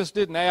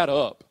didn't add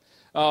up.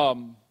 I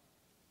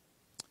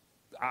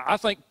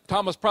think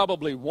Thomas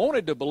probably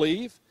wanted to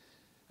believe.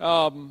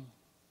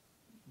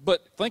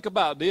 But think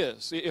about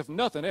this. If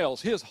nothing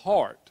else, his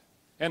heart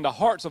and the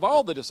hearts of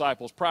all the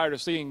disciples prior to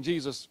seeing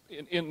Jesus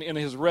in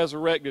his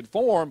resurrected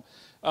form,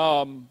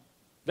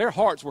 their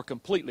hearts were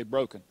completely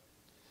broken.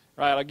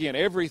 Right? Again,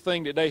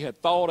 everything that they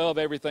had thought of,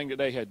 everything that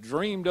they had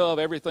dreamed of,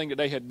 everything that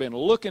they had been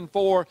looking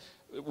for,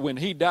 when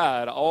he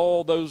died,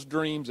 all those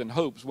dreams and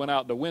hopes went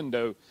out the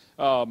window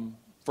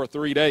for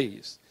 3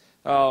 days.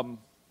 So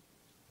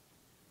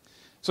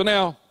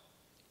now,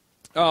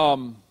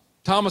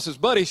 Thomas's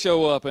buddies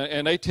show up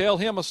and they tell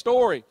him a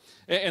story.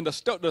 And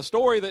the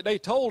story that they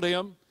told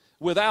him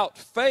without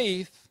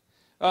faith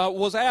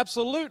was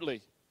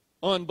absolutely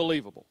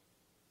unbelievable.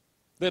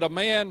 That a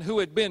man who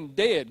had been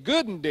dead,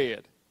 good and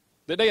dead,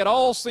 that they had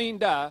all seen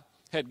die,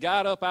 had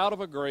got up out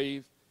of a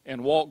grave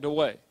and walked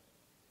away.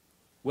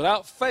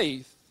 Without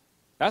faith,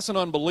 that's an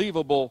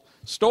unbelievable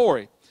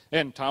story.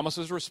 And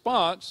Thomas's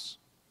response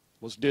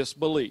was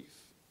disbelief.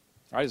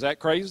 All right, is that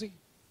crazy?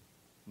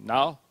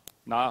 No,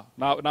 not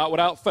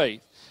without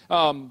faith.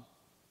 So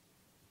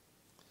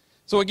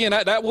again,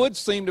 that would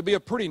seem to be a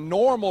pretty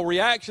normal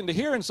reaction to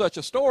hearing such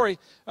a story.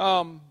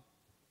 But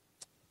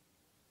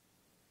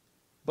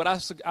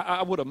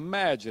I would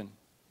imagine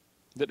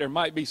that there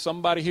might be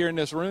somebody here in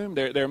this room,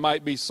 there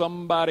might be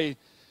somebody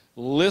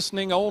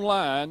listening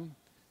online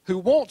who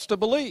wants to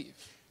believe.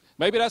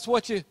 Maybe that's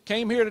what you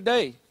came here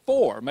today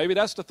for. Maybe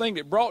that's the thing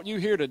that brought you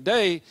here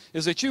today,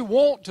 is that you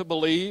want to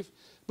believe,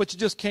 but you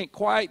just can't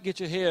quite get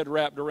your head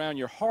wrapped around,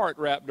 your heart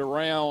wrapped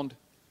around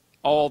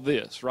all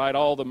this, right?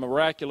 All the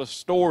miraculous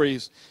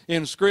stories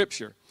in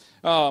Scripture.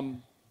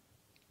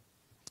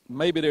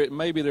 Maybe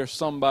there's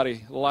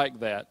somebody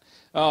like that.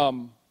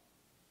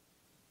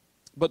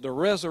 But the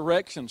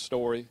resurrection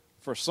story,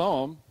 for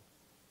some,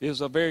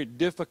 is a very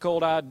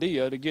difficult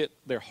idea to get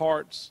their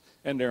hearts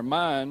and their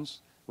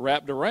minds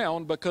wrapped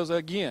around because,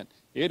 again,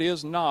 it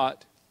is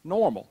not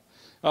normal.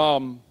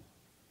 So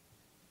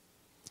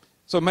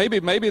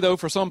maybe though,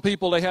 for some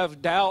people, they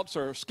have doubts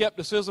or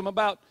skepticism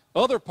about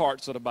other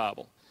parts of the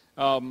Bible.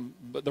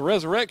 But the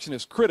resurrection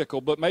is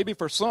critical. But maybe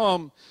for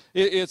some,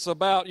 it's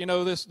about,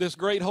 this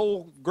great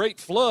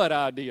flood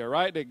idea,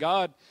 right? That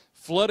God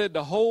flooded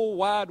the whole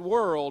wide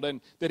world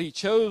and that he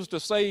chose to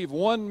save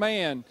one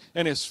man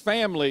and his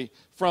family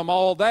from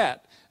all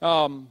that.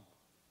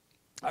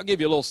 I'll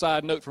give you a little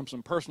side note from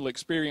some personal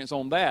experience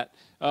on that.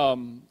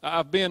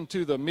 I've been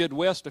to the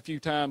Midwest a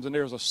few times, and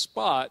there's a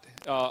spot,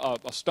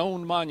 a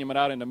stone monument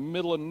out in the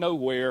middle of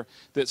nowhere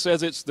that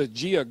says it's the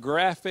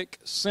geographic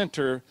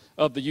center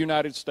of the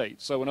United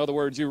States. So in other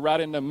words, you're right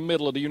in the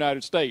middle of the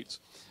United States.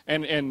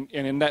 And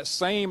in that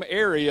same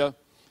area,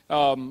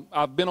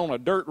 I've been on a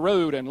dirt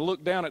road and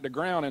looked down at the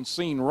ground and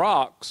seen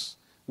rocks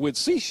with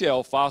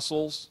seashell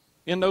fossils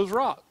in those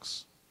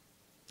rocks.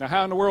 Now,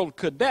 how in the world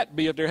could that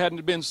be if there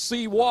hadn't been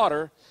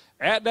seawater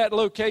at that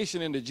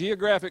location in the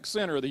geographic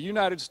center of the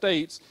United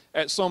States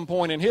at some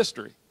point in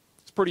history?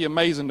 It's pretty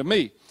amazing to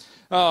me.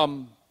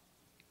 But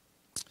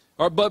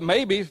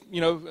maybe,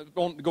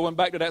 going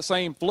back to that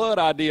same flood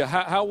idea,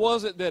 how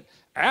was it that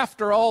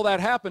after all that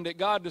happened, that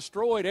God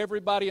destroyed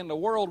everybody in the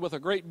world with a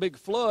great big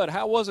flood?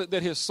 How was it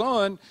that his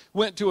son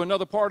went to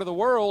another part of the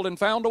world and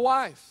found a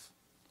wife?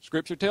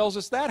 Scripture tells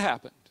us that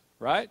happened,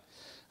 right?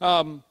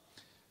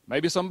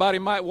 Maybe somebody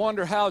might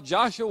wonder how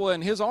Joshua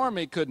and his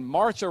army could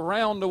march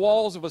around the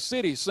walls of a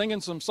city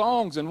singing some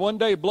songs and one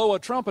day blow a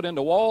trumpet and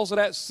the walls of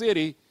that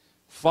city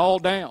fall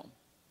down.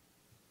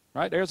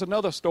 Right? There's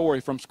another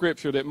story from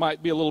Scripture that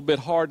might be a little bit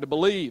hard to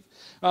believe.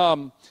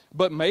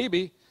 But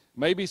maybe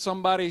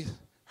somebody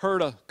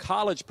heard a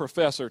college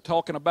professor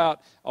talking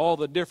about all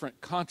the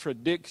different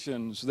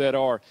contradictions that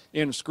are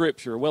in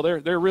Scripture. Well,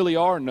 there really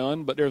are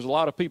none, but there's a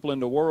lot of people in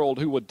the world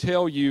who would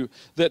tell you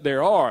that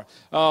there are.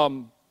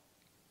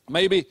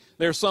 Maybe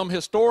there's some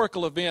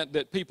historical event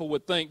that people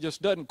would think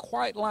just doesn't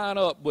quite line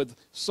up with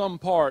some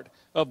part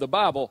of the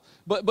Bible.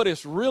 But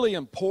it's really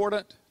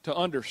important to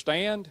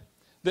understand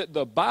that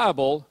the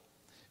Bible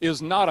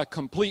is not a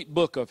complete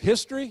book of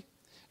history,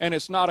 and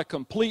it's not a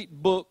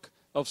complete book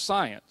of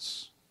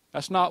science.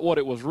 That's not what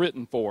it was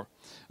written for.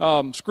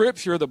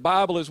 Scripture, the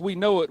Bible as we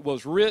know it,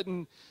 was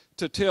written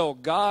to tell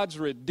God's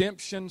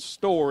redemption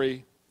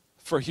story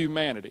for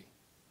humanity.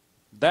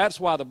 That's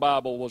why the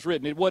Bible was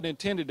written. It wasn't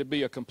intended to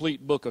be a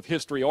complete book of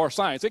history or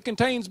science. It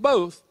contains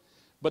both,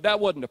 but that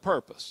wasn't the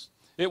purpose.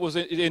 It was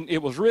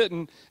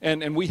written,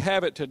 and we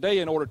have it today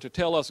in order to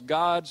tell us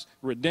God's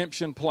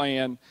redemption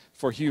plan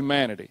for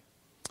humanity.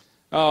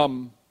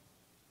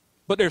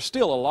 But there's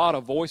still a lot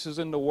of voices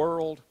in the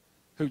world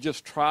who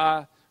just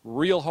try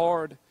real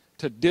hard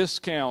to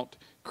discount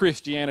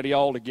Christianity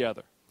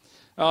altogether.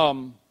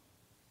 So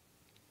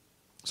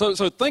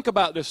think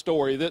about this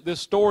story, this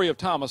story of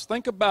Thomas.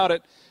 Think about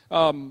it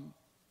from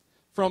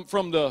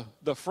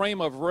the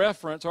frame of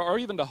reference, or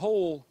even the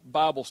whole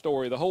Bible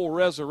story, the whole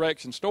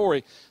resurrection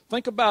story.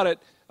 Think about it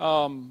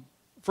from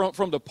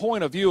the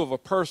point of view of a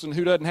person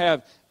who doesn't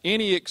have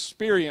any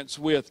experience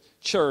with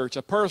church,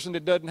 a person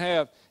that doesn't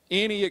have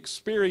any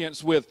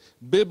experience with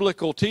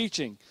biblical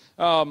teaching.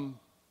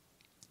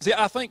 See,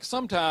 I think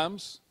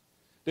sometimes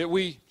that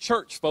we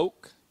church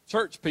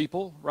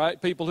people,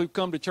 right? People who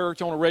come to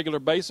church on a regular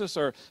basis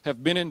or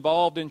have been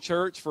involved in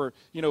church for,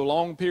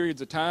 long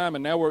periods of time,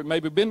 and now we're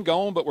maybe been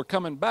gone, but we're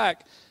coming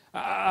back.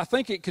 I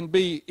think it can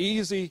be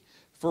easy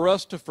for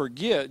us to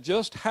forget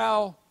just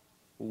how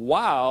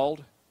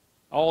wild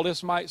all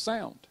this might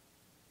sound.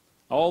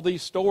 All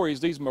these stories,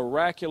 these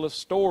miraculous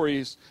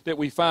stories that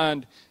we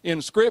find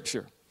in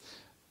Scripture.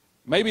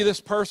 Maybe this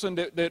person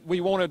that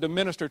we wanted to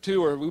minister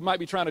to, or we might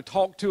be trying to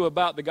talk to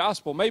about the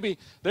gospel, maybe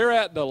they're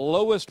at the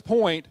lowest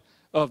point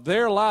of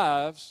their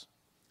lives,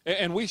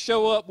 and we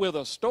show up with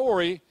a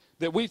story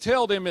that we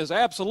tell them is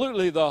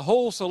absolutely the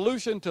whole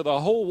solution to the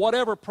whole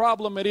whatever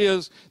problem it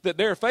is that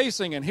they're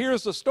facing. And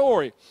here's the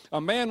story.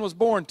 A man was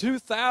born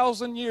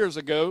 2,000 years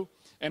ago,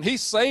 and he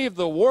saved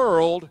the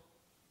world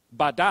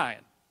by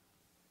dying.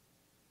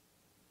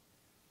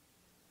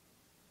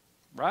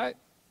 Right?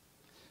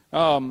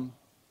 And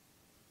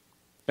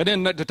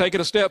then to take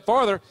it a step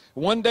farther,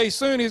 one day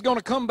soon he's going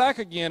to come back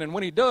again, and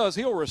when he does,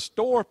 he'll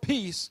restore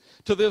peace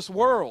to this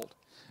world.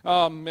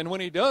 And when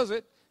he does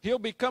it, he'll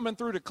be coming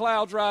through the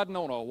clouds riding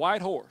on a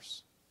white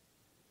horse.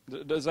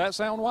 Does that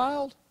sound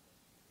wild?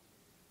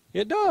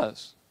 It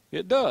does.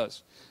 It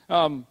does.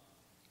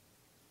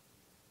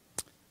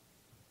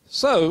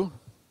 So,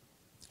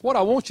 what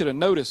I want you to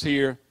notice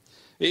here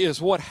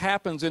is what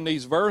happens in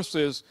these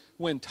verses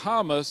when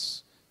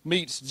Thomas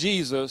meets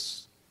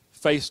Jesus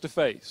face to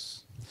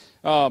face.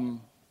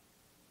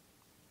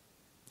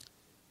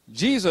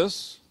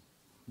 Jesus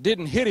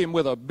didn't hit him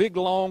with a big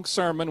long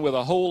sermon with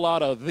a whole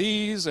lot of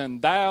these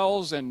and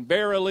thous and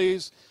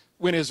verilies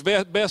in his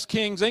best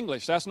King's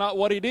English. That's not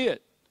what he did.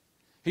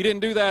 He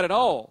didn't do that at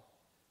all.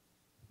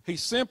 He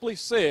simply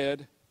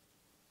said,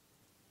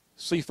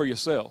 see for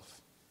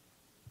yourself.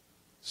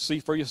 See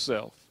for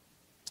yourself.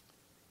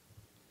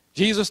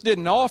 Jesus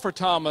didn't offer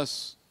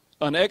Thomas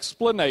an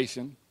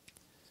explanation.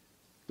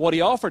 What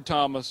he offered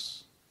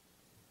Thomas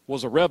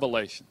was a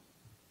revelation.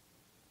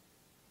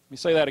 Let me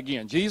say that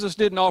again. Jesus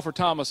didn't offer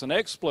Thomas an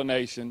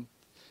explanation.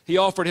 He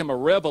offered him a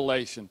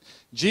revelation.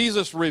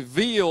 Jesus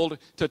revealed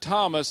to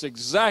Thomas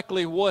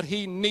exactly what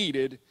he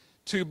needed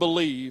to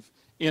believe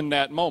in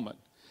that moment.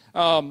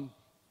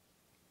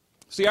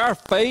 See, our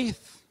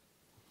faith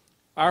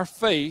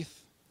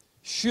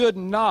should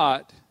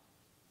not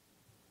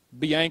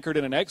be anchored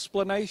in an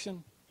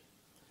explanation.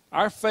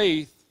 Our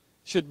faith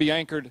should be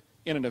anchored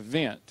in an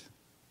event.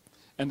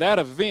 And that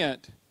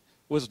event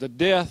was the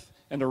death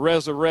and the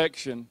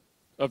resurrection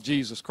of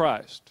Jesus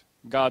Christ,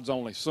 God's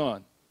only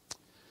Son.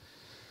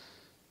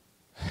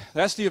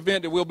 That's the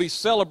event that we'll be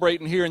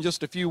celebrating here in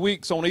just a few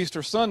weeks on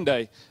Easter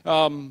Sunday.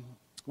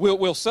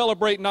 We'll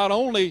celebrate not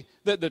only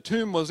that the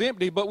tomb was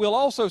empty, but we'll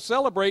also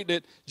celebrate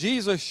that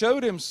Jesus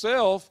showed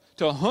himself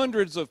to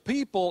hundreds of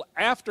people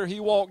after he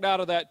walked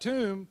out of that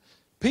tomb,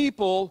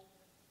 people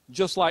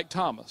just like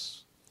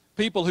Thomas,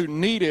 people who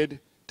needed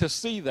to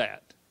see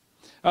that.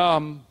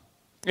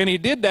 And he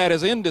did that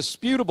as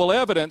indisputable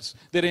evidence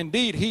that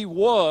indeed he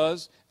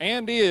was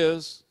and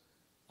is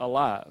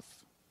alive.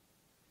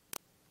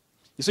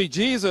 You see,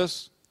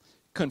 Jesus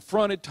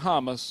confronted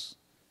Thomas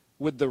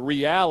with the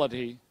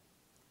reality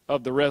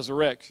of the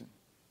resurrection.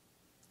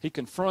 He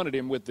confronted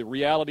him with the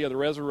reality of the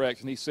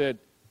resurrection. He said,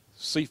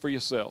 see for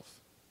yourself.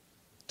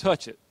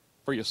 Touch it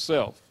for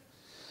yourself.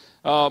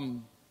 I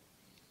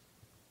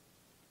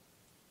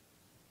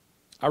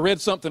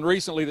read something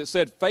recently that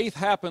said faith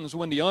happens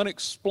when the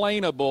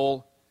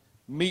unexplainable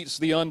meets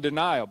the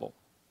undeniable.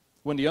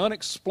 When the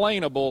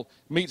unexplainable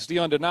meets the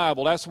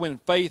undeniable, that's when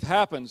faith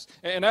happens.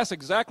 And that's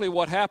exactly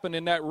what happened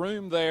in that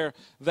room there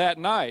that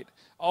night.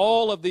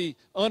 All of the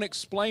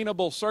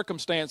unexplainable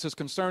circumstances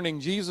concerning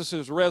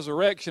Jesus'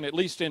 resurrection, at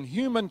least in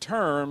human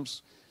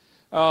terms,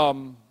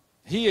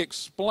 he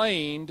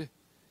explained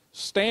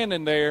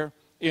standing there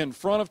in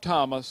front of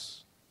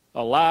Thomas,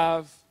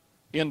 alive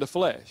in the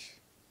flesh.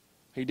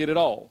 He did it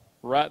all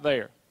right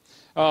there.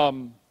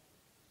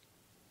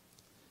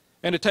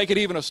 And to take it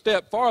even a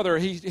step farther,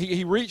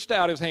 he reached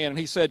out his hand and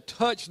he said,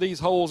 touch these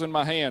holes in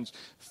my hands.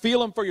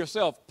 Feel them for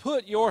yourself.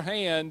 Put your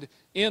hand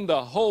in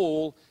the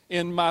hole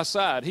in my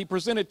side. He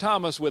presented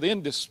Thomas with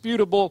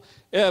indisputable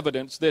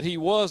evidence that he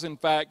was, in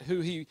fact,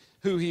 who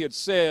he had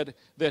said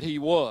that he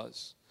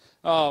was.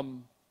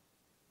 the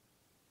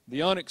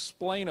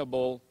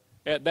unexplainable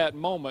at that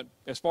moment,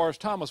 as far as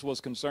Thomas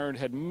was concerned,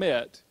 had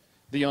met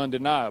the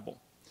undeniable.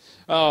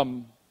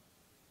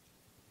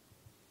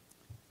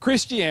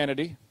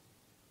 Christianity,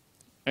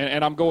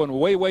 and I'm going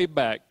way, way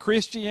back,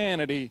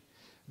 Christianity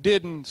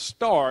didn't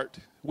start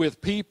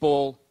with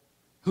people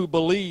who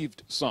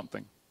believed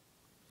something.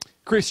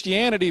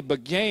 Christianity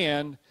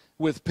began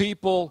with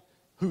people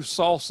who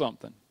saw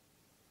something.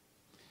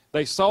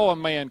 They saw a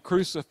man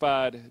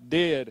crucified,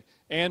 dead,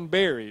 and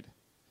buried,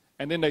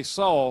 and then they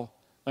saw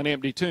an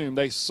empty tomb.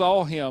 They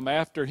saw him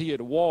after he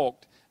had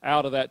walked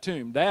out of that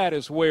tomb. That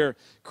is where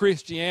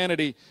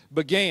Christianity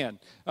began.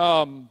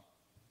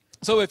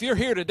 So if you're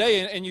here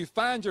today and you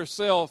find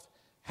yourself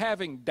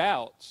having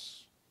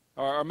doubts,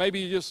 or maybe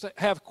you just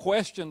have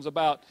questions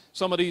about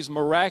some of these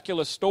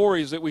miraculous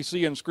stories that we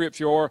see in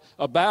Scripture, or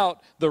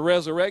about the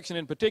resurrection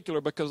in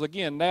particular, because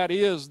again, that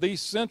is the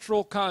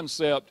central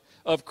concept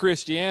of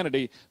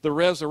Christianity, the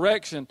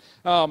resurrection.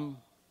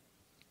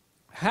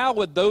 How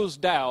would those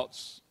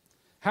doubts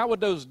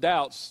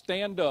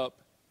stand up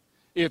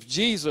if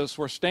Jesus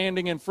were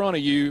standing in front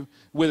of you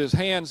with his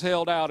hands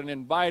held out and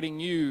inviting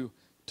you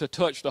to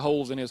touch the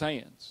holes in his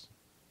hands?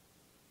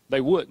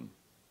 They wouldn't.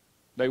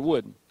 They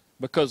wouldn't,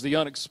 because the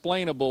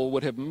unexplainable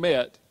would have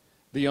met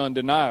the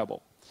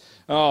undeniable.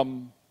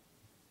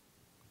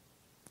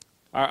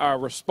 Our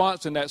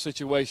response in that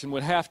situation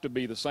would have to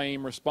be the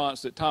same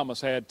response that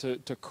Thomas had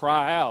to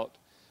cry out,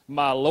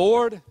 "My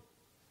Lord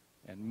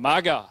and my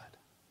God."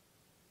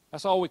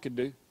 That's all we could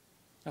do.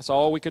 That's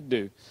all we could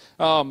do.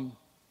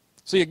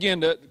 See, again,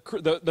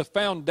 the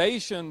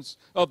foundations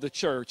of the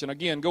church, and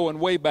again, going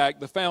way back,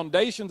 the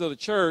foundations of the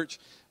church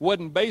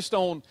wasn't based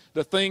on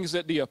the things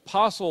that the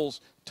apostles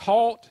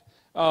taught.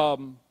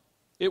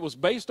 It was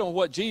based on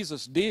what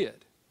Jesus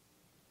did.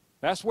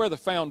 That's where the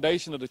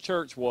foundation of the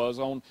church was,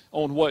 on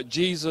what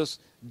Jesus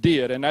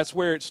did, and that's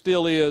where it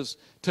still is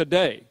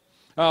today.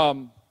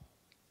 Now,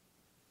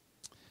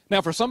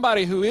 for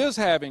somebody who is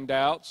having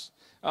doubts,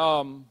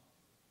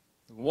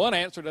 one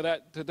answer to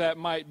that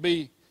might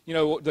be,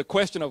 the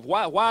question of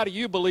why do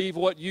you believe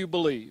what you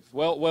believe?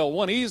 Well,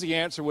 one easy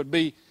answer would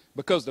be,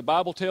 because the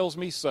Bible tells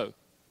me so.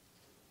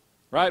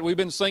 Right? We've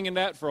been singing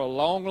that for a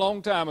long,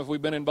 long time if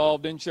we've been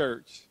involved in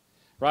church.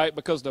 Right?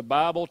 Because the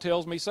Bible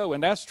tells me so.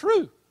 And that's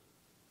true.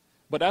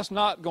 But that's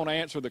not going to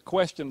answer the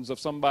questions of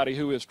somebody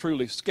who is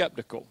truly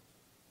skeptical.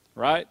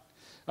 Right?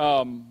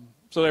 So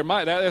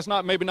that's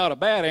maybe not a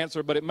bad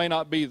answer, but it may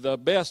not be the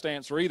best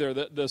answer either.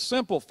 The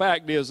simple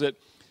fact is that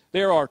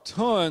there are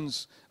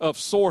tons of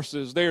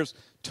sources. There's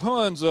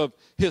tons of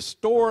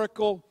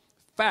historical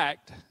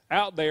fact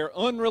out there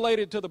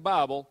unrelated to the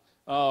Bible,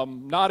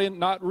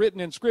 not written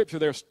in Scripture.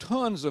 There's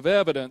tons of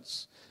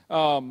evidence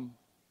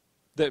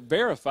that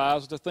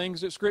verifies the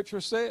things that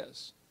Scripture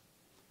says,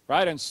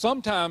 right? And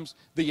sometimes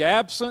the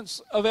absence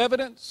of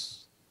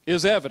evidence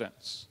is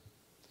evidence.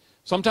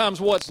 Sometimes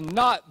what's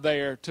not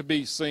there to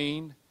be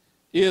seen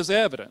is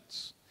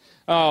evidence.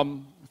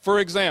 For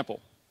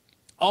example,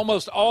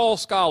 almost all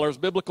scholars,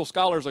 biblical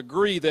scholars,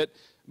 agree that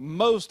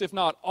most, if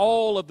not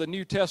all, of the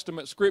New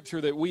Testament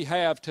Scripture that we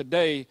have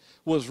today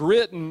was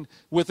written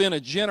within a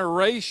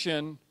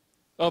generation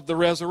of the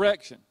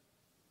resurrection.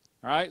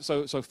 All right,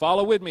 so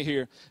follow with me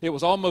here. It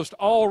was almost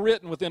all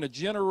written within a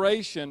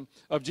generation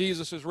of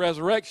Jesus'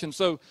 resurrection.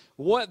 So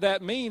what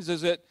that means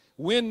is that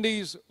when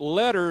these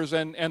letters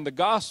and the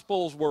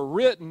Gospels were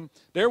written,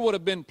 there would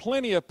have been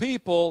plenty of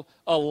people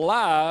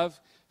alive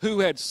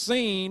who had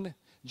seen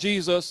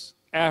Jesus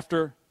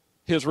after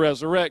his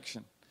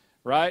resurrection,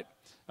 right?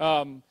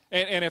 And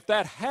if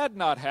that had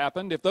not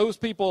happened, if those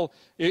people,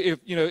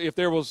 if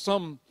there was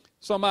some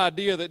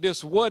idea that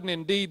this wasn't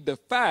indeed the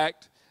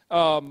fact,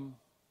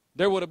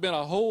 there would have been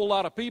a whole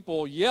lot of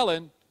people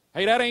yelling,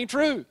 "Hey, that ain't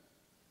true.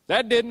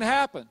 That didn't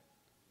happen."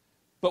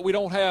 But we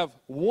don't have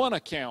one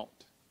account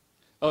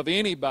of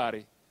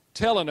anybody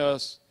telling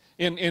us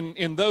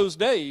in those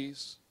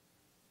days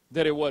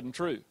that it wasn't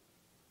true,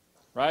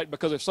 right?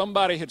 Because if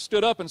somebody had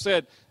stood up and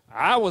said,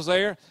 "I was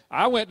there,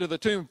 I went to the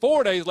tomb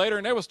 4 days later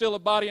and there was still a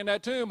body in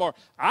that tomb," or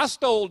 "I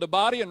stole the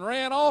body and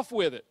ran off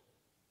with it,"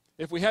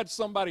 if we had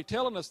somebody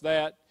telling us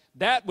that,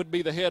 that would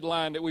be the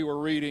headline that we were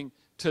reading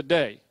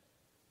today.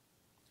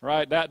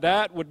 Right?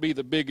 That would be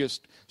the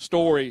biggest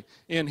story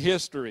in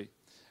history.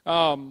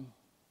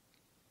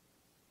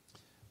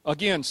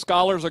 Again,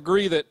 scholars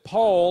agree that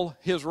Paul,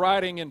 his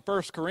writing in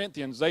 1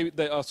 Corinthians,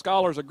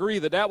 scholars agree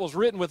that was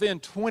written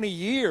within 20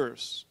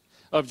 years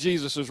of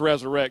Jesus'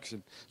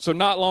 resurrection. So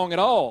not long at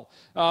all.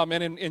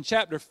 And in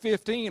chapter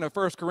 15 of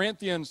 1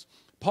 Corinthians,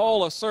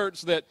 Paul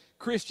asserts that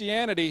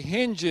Christianity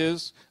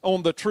hinges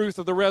on the truth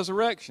of the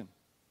resurrection,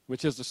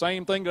 which is the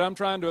same thing that I'm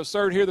trying to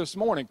assert here this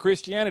morning.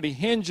 Christianity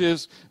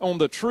hinges on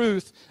the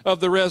truth of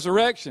the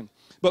resurrection.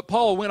 But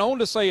Paul went on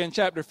to say in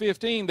chapter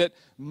 15 that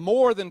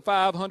more than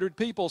 500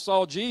 people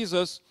saw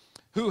Jesus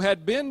who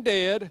had been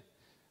dead.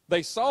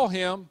 They saw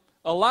him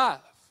alive.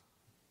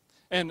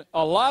 And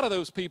a lot of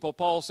those people,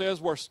 Paul says,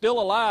 were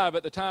still alive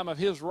at the time of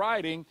his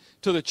writing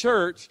to the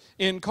church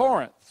in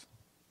Corinth.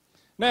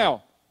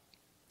 Now,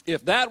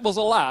 if that was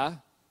a lie,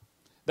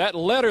 that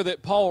letter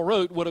that Paul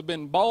wrote would have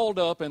been balled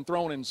up and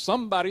thrown in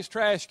somebody's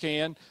trash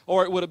can,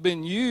 or it would have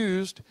been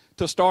used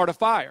to start a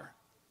fire.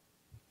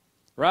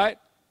 Right?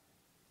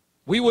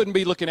 We wouldn't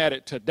be looking at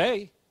it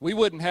today. We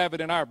wouldn't have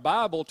it in our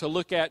Bible to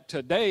look at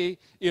today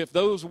if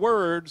those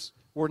words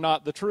were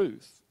not the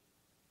truth.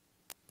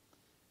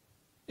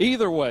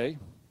 Either way,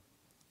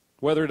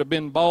 whether it had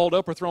been balled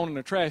up or thrown in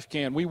a trash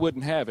can, we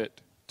wouldn't have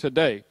it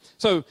today.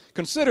 So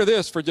consider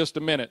this for just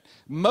a minute.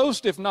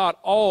 Most, if not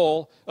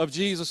all, of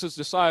Jesus'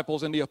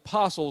 disciples and the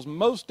apostles,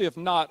 most, if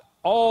not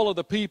all of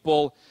the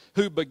people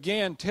who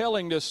began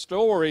telling this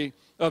story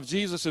of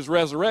Jesus'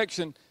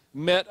 resurrection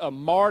met a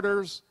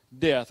martyr's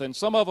death. And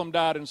some of them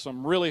died in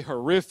some really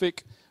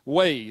horrific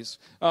ways.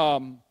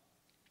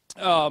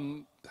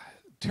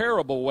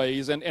 Terrible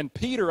ways. And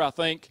Peter, I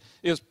think,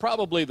 is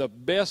probably the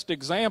best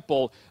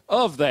example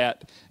of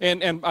that.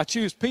 And I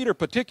choose Peter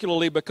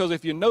particularly because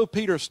if you know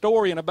Peter's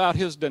story and about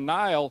his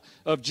denial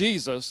of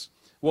Jesus,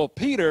 well,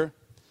 Peter,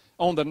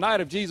 on the night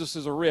of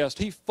Jesus' arrest,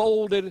 he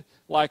folded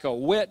like a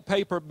wet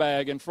paper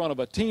bag in front of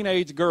a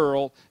teenage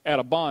girl at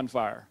a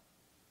bonfire.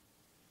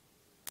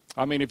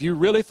 I mean, if you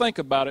really think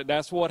about it,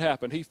 that's what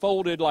happened. He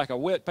folded like a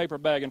wet paper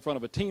bag in front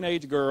of a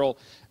teenage girl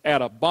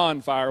at a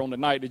bonfire on the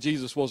night that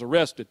Jesus was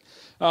arrested.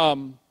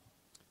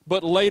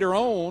 But later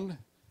on,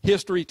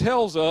 history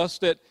tells us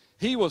that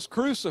he was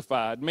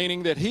crucified,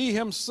 meaning that he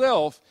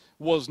himself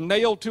was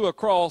nailed to a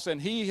cross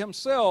and he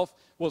himself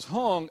was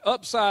hung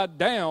upside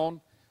down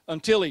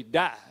until he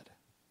died.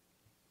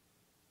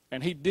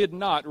 And he did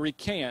not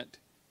recant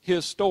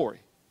his story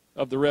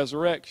of the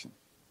resurrection.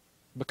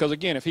 Because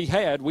again, if he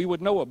had, we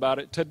would know about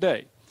it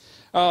today.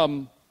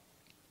 I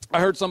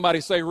heard somebody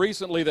say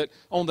recently that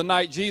on the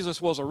night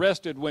Jesus was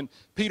arrested, when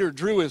Peter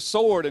drew his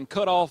sword and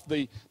cut off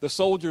the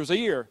soldier's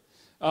ear,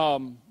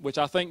 which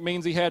I think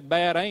means he had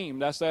bad aim.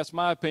 That's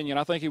my opinion.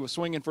 I think he was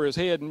swinging for his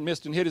head and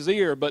missed and hit his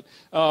ear. But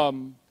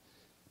I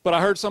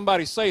heard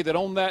somebody say that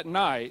on that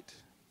night,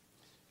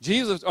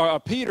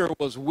 Peter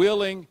was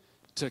willing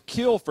to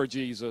kill for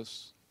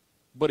Jesus,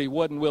 but he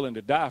wasn't willing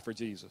to die for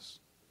Jesus.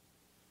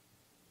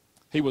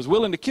 He was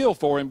willing to kill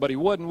for him, but he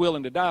wasn't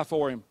willing to die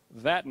for him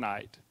that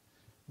night.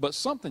 But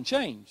something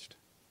changed.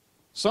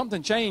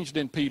 Something changed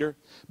in Peter,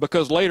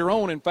 because later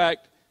on, in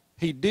fact,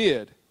 he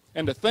did.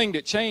 And the thing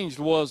that changed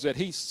was that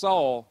he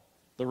saw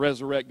the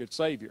resurrected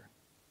Savior.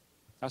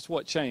 That's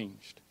what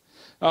changed.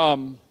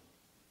 So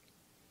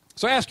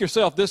ask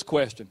yourself this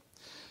question.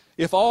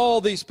 If all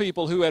these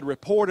people who had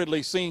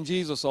reportedly seen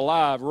Jesus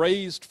alive,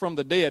 raised from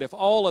the dead, if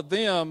all of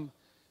them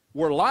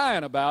were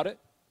lying about it,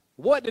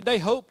 what did they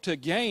hope to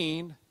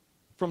gain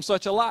from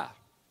such a lie?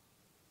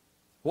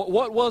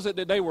 What was it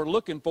that they were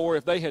looking for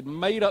if they had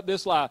made up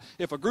this lie?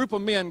 If a group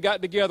of men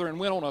got together and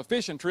went on a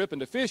fishing trip and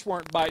the fish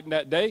weren't biting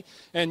that day,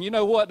 and you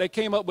know what? They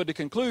came up with the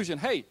conclusion,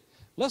 hey,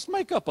 let's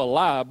make up a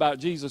lie about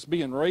Jesus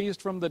being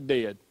raised from the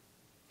dead.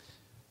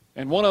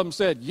 And one of them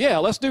said, yeah,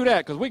 let's do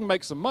that because we can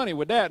make some money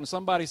with that. And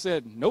somebody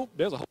said, nope,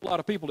 there's a whole lot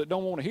of people that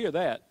don't want to hear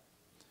that.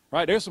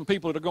 Right? There's some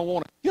people that are going to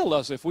want to kill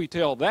us if we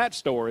tell that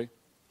story.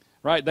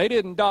 Right? They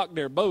didn't dock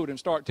their boat and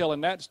start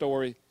telling that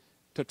story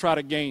to try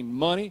to gain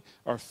money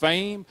or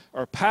fame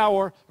or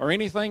power or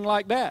anything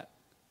like that.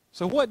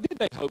 So what did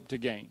they hope to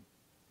gain?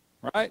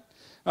 Right?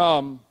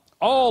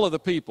 All of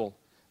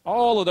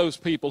those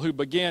people who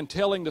began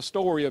telling the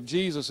story of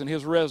Jesus and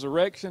his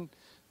resurrection,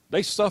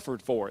 they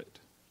suffered for it.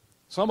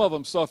 Some of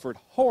them suffered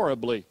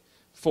horribly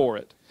for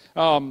it.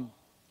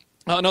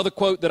 Another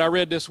quote that I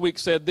read this week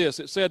said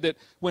this. It said that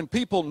when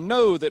people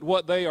know that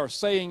what they are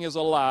saying is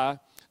a lie,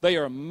 they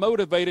are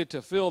motivated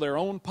to fill their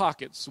own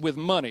pockets with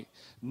money,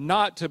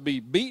 not to be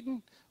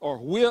beaten or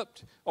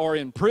whipped or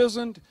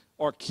imprisoned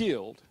or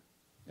killed.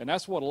 And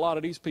that's what a lot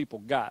of these people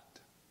got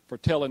for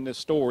telling this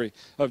story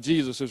of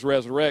Jesus'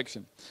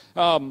 resurrection.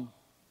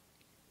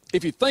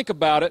 If you think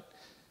about it,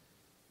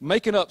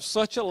 making up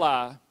such a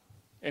lie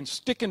and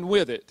sticking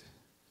with it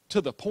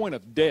to the point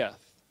of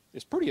death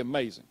is pretty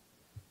amazing.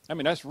 I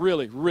mean, that's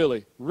really,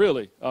 really,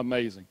 really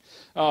amazing.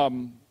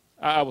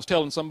 I was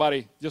telling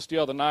somebody just the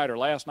other night or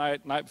last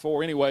night, night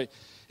before anyway,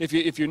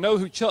 if you know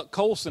who Chuck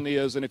Colson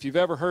is and if you've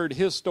ever heard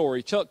his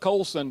story, Chuck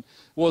Colson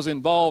was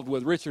involved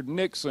with Richard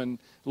Nixon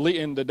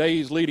in the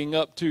days leading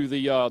up to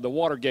the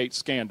Watergate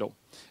scandal.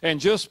 And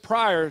just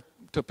prior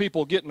to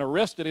people getting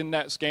arrested in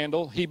that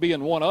scandal, he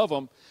being one of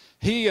them,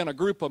 he and a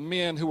group of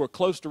men who were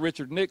close to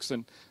Richard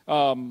Nixon,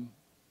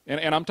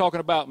 and I'm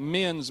talking about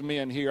men's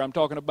men here. I'm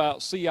talking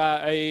about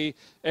CIA,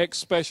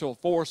 ex-special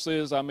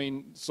forces. I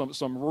mean,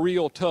 some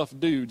real tough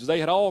dudes. They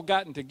had all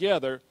gotten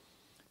together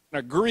and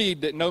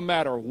agreed that no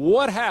matter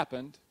what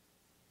happened,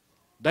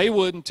 they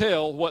wouldn't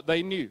tell what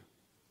they knew.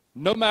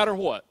 No matter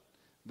what.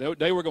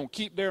 They were going to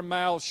keep their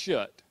mouths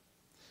shut.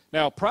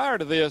 Now, prior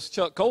to this,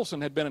 Chuck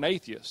Colson had been an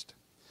atheist.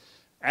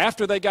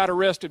 After they got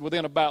arrested,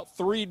 within about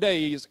 3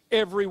 days,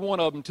 every one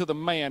of them to the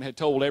man had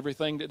told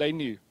everything that they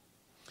knew.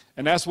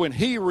 And that's when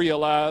he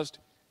realized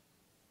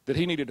that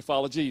he needed to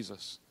follow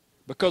Jesus.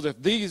 Because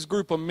if these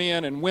group of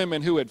men and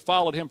women who had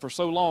followed him for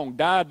so long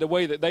died the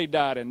way that they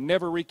died and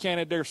never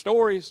recanted their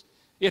stories,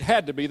 It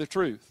had to be the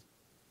truth.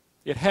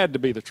 It had to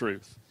be the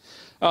truth.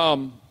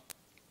 Now,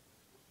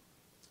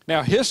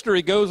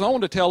 history goes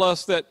on to tell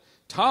us that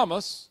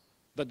Thomas,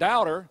 the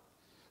doubter,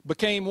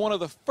 became one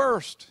of the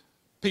first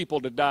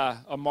people to die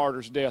a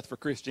martyr's death for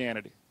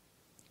Christianity.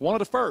 One of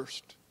the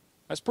first.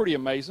 That's pretty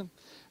amazing.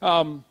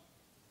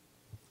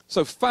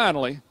 So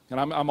finally, and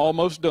I'm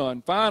almost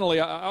done, finally,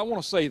 I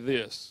want to say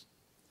this.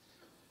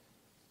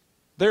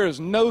 There is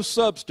no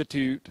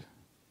substitute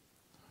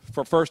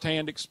for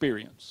firsthand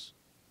experience.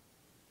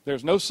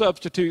 There's no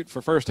substitute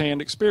for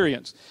firsthand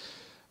experience.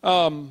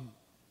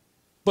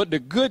 But the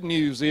good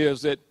news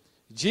is that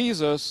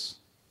Jesus,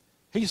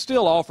 he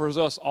still offers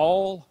us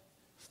all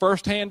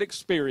firsthand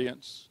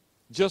experience,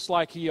 just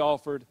like he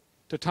offered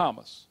to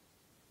Thomas.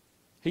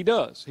 He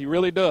does. He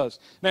really does.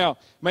 Now,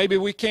 maybe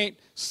we can't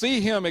see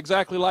him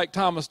exactly like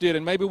Thomas did,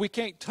 and maybe we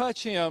can't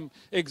touch him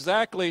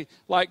exactly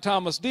like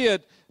Thomas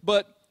did,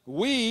 but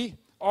we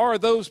are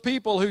those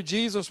people who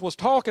Jesus was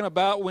talking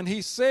about when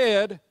he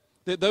said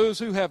that those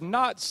who have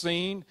not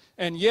seen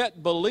and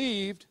yet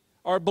believed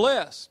are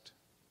blessed.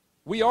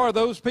 We are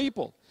those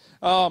people.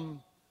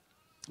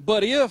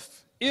 But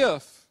if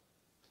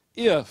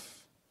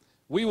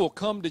we will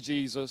come to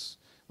Jesus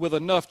with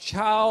enough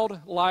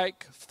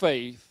childlike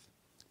faith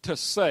to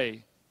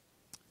say,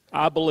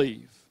 I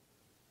believe.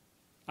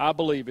 I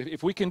believe.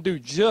 If we can do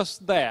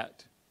just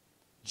that,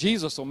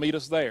 Jesus will meet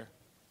us there.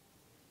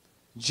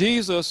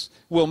 Jesus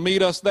will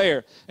meet us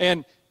there.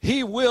 And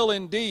he will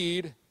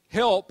indeed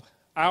help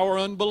our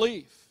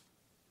unbelief.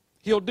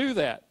 He'll do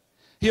that.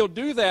 He'll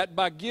do that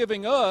by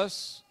giving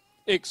us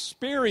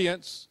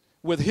experience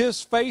with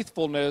his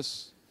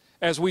faithfulness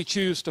as we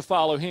choose to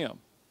follow him.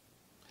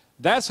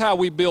 That's how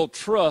we build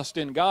trust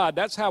in God.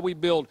 That's how we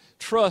build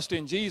trust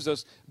in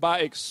Jesus, by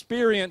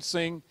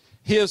experiencing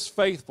his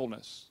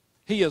faithfulness.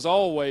 He is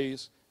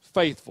always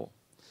faithful.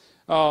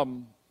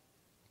 So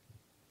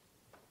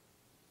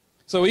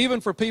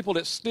even for people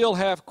that still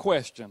have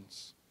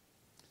questions,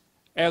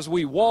 as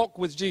we walk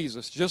with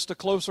Jesus, just a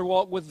closer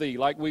walk with thee,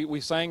 like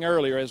we sang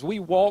earlier, as we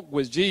walk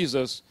with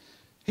Jesus,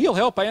 he'll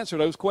help answer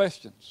those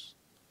questions.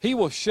 He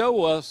will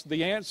show us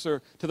the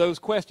answer to those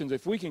questions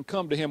if we can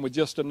come to him with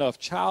just enough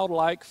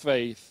childlike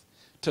faith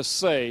to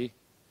say,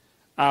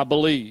 I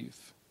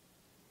believe.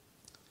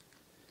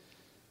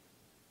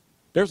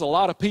 There's a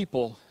lot of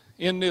people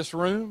in this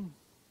room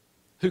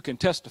who can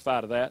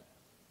testify to that.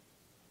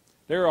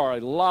 There are a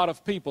lot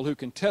of people who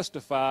can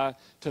testify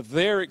to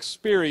their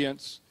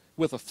experience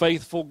with a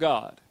faithful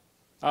God.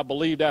 I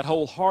believe that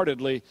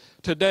wholeheartedly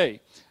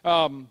today.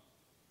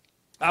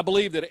 I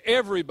believe that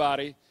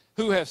everybody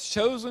who has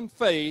chosen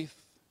faith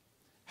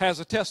has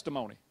a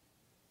testimony.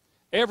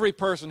 Every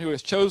person who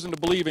has chosen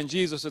to believe in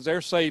Jesus as their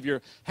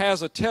Savior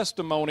has a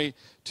testimony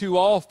to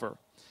offer.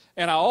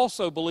 And I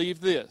also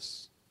believe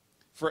this: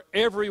 for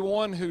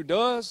everyone who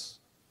does,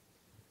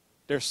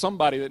 there's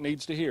somebody that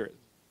needs to hear it.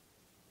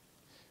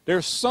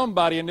 There's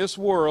somebody in this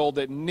world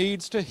that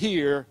needs to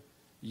hear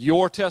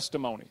your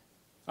testimony.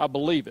 I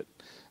believe it.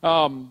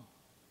 And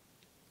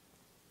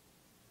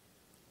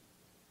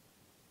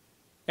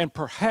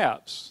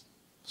perhaps,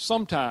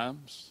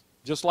 sometimes,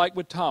 just like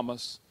with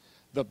Thomas,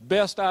 the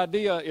best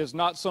idea is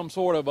not some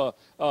sort of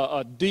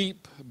a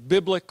deep,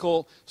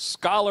 biblical,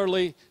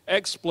 scholarly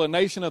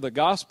explanation of the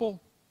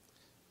gospel.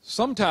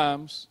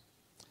 Sometimes,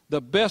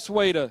 the best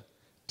way to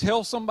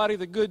tell somebody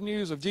the good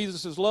news of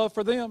Jesus' love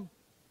for them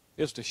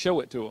is to show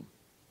it to them.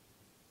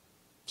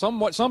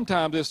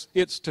 Sometimes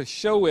it's to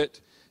show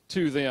it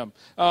to them.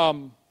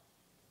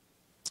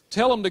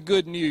 Tell them the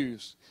good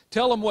news.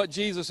 Tell them what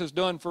Jesus has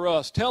done for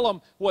us. Tell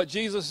them what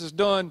Jesus has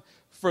done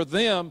for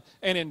them,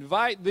 and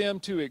invite them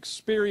to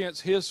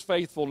experience his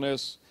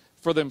faithfulness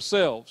for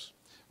themselves.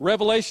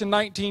 Revelation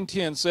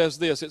 19:10 says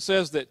this. It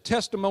says that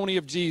testimony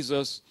of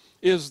Jesus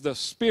is the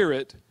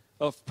spirit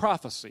of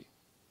prophecy.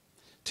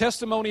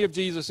 Testimony of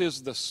Jesus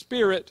is the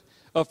spirit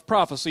of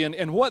prophecy.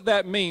 And what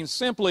that means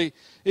simply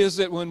is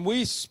that when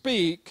we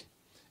speak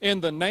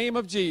in the name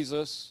of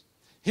Jesus,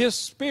 his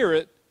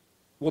Spirit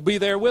will be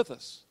there with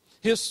us.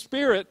 His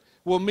Spirit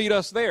will meet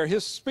us there.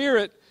 His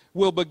Spirit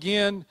will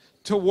begin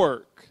to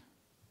work.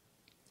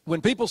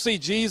 When people see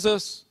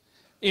Jesus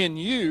in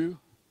you,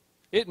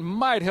 it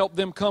might help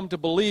them come to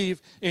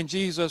believe in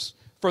Jesus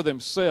for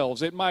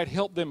themselves. It might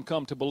help them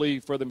come to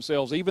believe for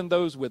themselves, even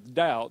those with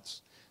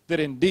doubts, that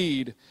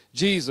indeed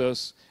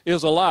Jesus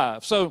is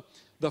alive. So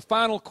the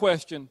final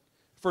question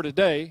for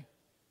today: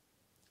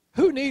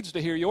 who needs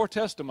to hear your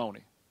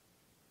testimony?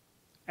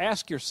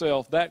 Ask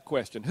yourself that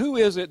question. Who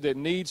is it that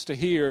needs to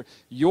hear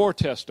your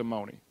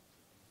testimony?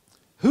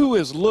 Who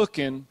is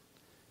looking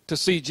to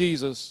see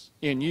Jesus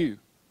in you?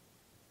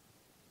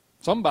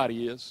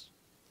 Somebody is.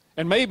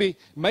 And maybe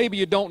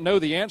you don't know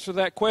the answer to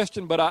that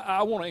question, but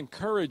I want to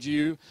encourage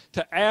you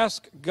to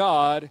ask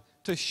God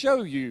to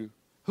show you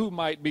who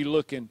might be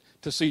looking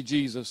to see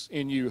Jesus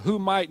in you, who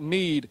might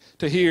need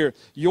to hear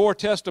your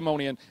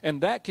testimony.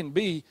 And that can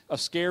be a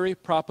scary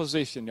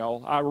proposition,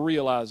 y'all. I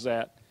realize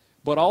that.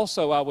 But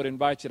also I would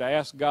invite you to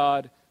ask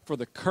God for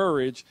the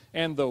courage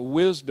and the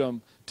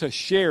wisdom to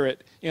share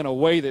it in a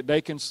way that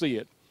they can see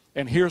it.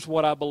 And here's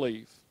what I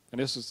believe. And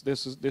this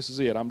is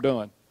it. I'm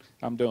done.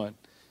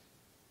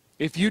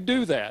 If you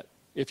do that,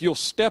 if you'll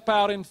step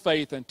out in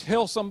faith and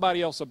tell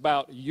somebody else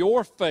about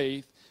your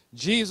faith,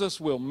 Jesus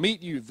will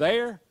meet you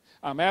there.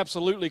 I'm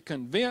absolutely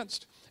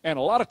convinced. And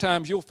a lot of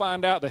times you'll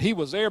find out that he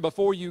was there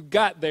before you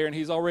got there and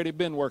he's already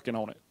been working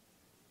on it.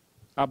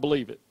 I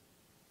believe it.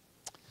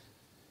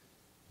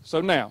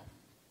 So now,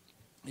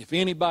 if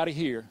anybody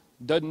here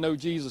doesn't know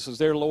Jesus as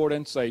their Lord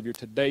and Savior,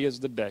 today is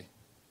the day.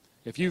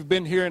 If you've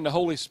been hearing the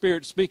Holy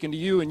Spirit speaking to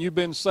you and you've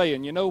been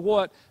saying, you know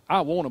what,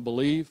 I want to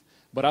believe,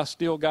 but I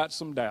still got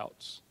some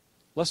doubts.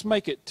 Let's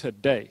make it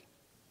today.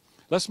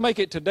 Let's make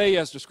it today,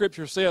 as the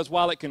Scripture says,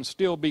 while it can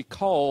still be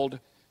called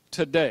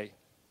today.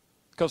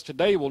 Because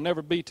today will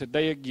never be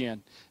today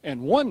again.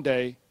 And one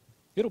day,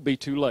 it'll be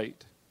too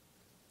late.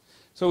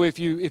 So if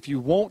you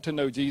want to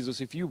know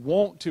Jesus, if you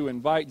want to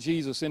invite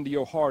Jesus into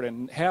your heart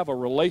and have a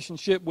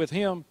relationship with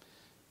him,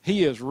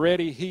 he is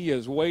ready, he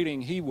is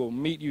waiting, he will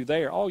meet you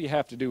there. All you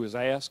have to do is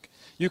ask.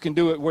 You can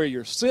do it where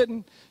you're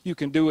sitting, you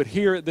can do it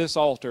here at this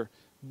altar,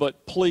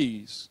 but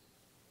please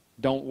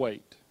don't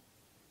wait.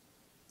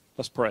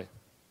 Let's pray.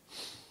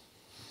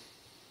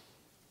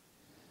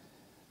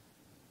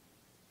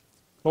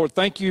 Lord,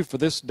 thank you for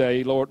this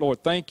day.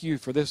 Lord, thank you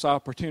for this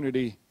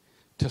opportunity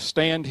to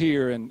stand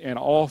here and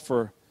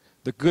offer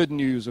the good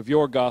news of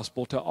your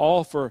gospel, to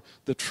offer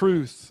the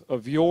truth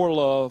of your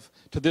love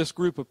to this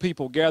group of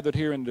people gathered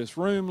here in this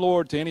room,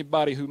 Lord, to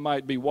anybody who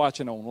might be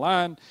watching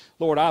online.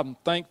 Lord, I'm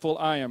thankful.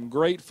 I am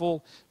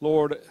grateful.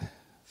 Lord,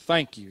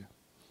 thank you.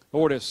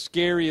 Lord, as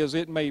scary as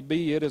it may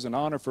be, it is an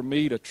honor for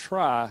me to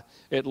try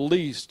at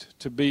least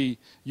to be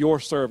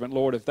your servant,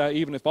 Lord.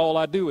 Even if all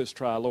I do is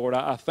try, Lord,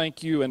 I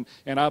thank you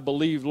and I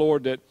believe,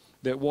 Lord,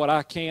 that what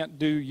I can't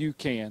do, you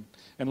can.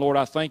 And Lord,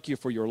 I thank you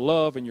for your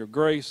love and your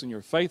grace and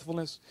your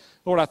faithfulness.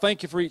 Lord, I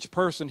thank you for each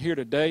person here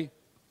today,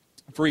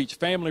 for each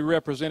family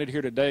represented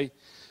here today.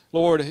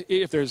 Lord,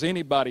 if there's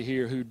anybody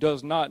here who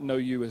does not know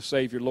you as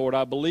Savior, Lord,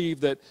 I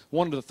believe that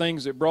one of the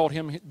things that brought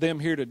them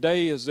here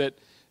today is that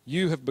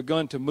you have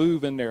begun to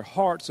move in their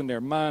hearts and their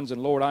minds,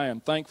 and Lord, I am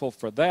thankful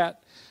for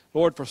that.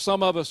 Lord, for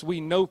some of us,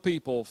 we know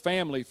people,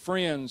 family,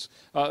 friends,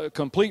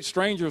 complete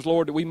strangers,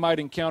 Lord, that we might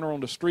encounter on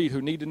the street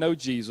who need to know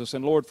Jesus.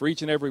 And Lord, for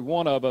each and every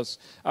one of us,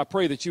 I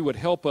pray that you would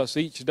help us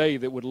each day,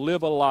 that would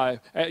live a life,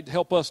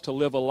 help us to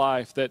live a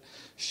life that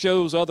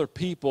shows other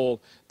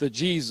people the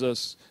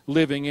Jesus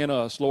living in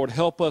us. Lord,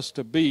 help us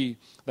to be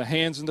the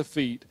hands and the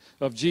feet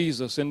of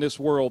Jesus in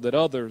this world, that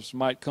others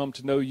might come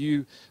to know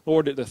you.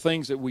 Lord, that the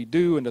things that we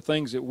do and the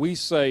things that we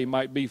say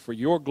might be for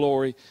your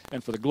glory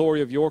and for the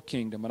glory of your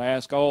kingdom. And I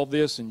ask all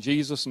this in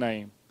Jesus'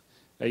 name.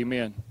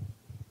 Amen.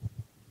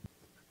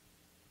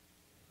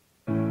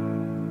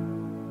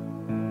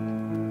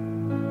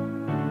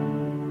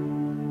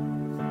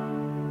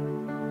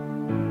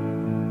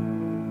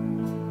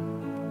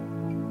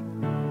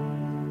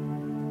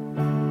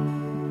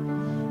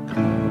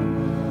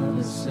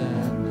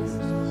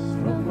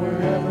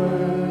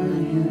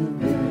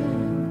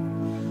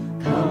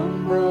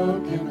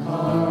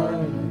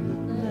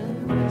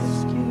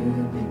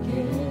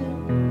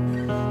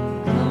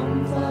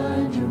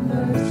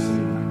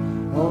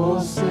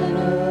 Say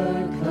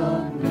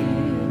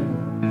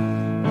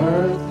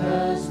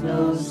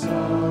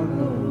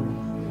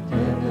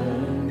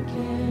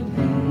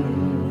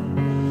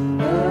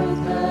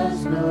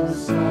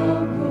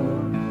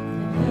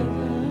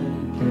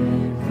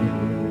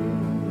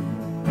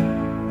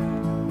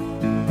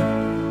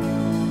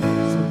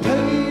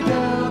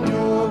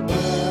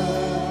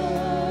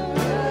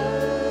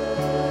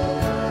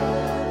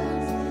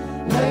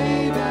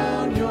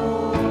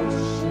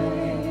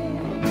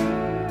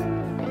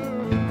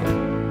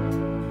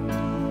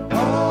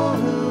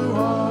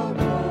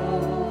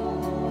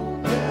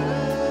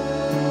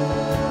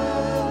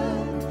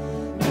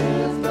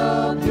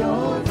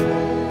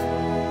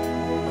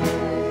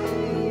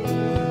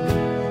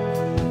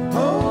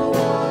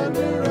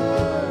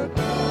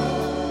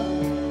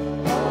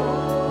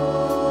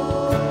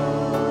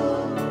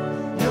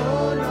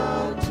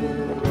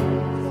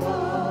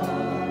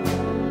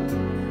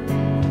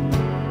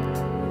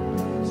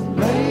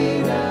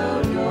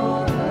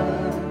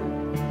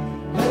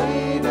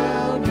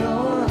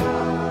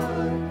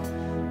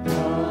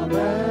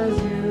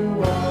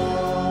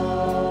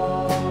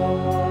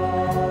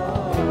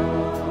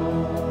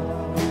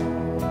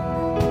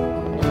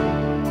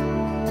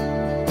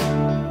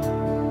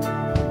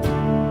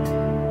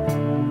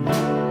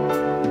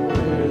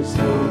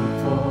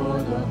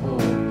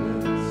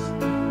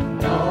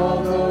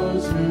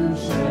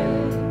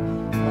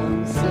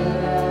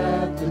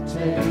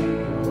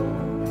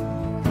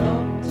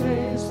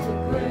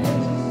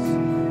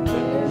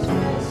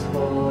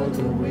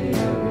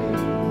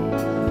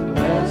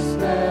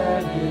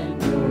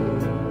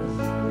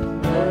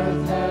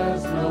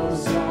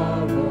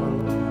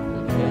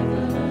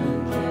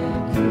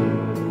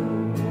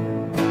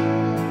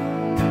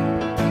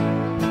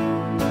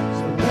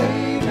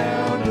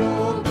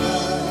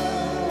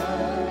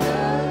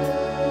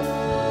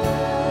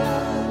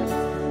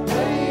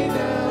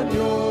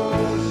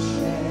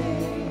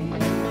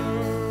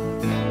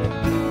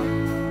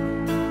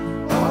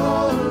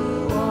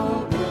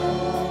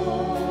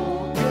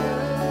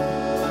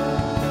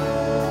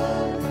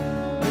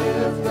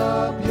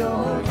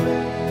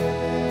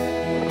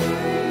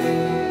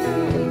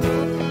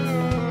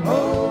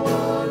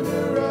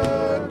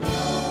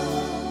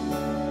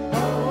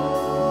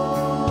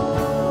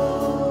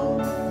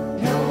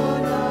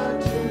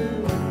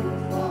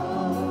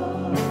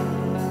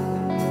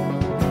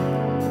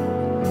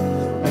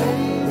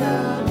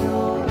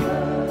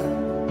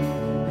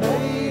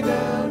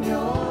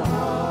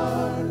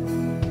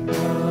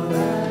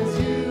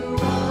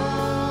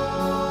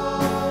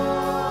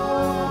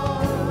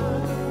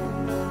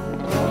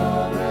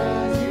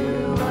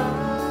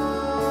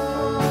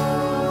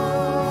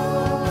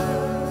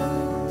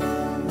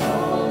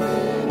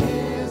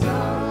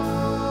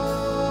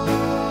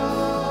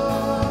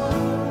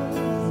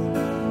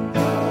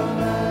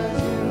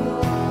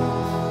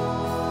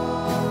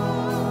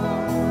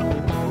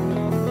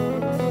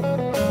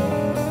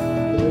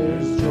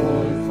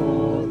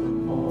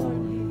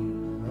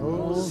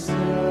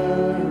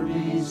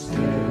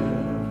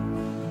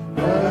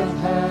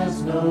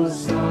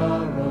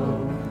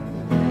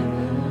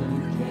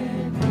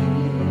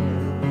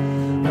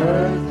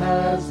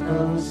has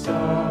no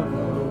sorrow.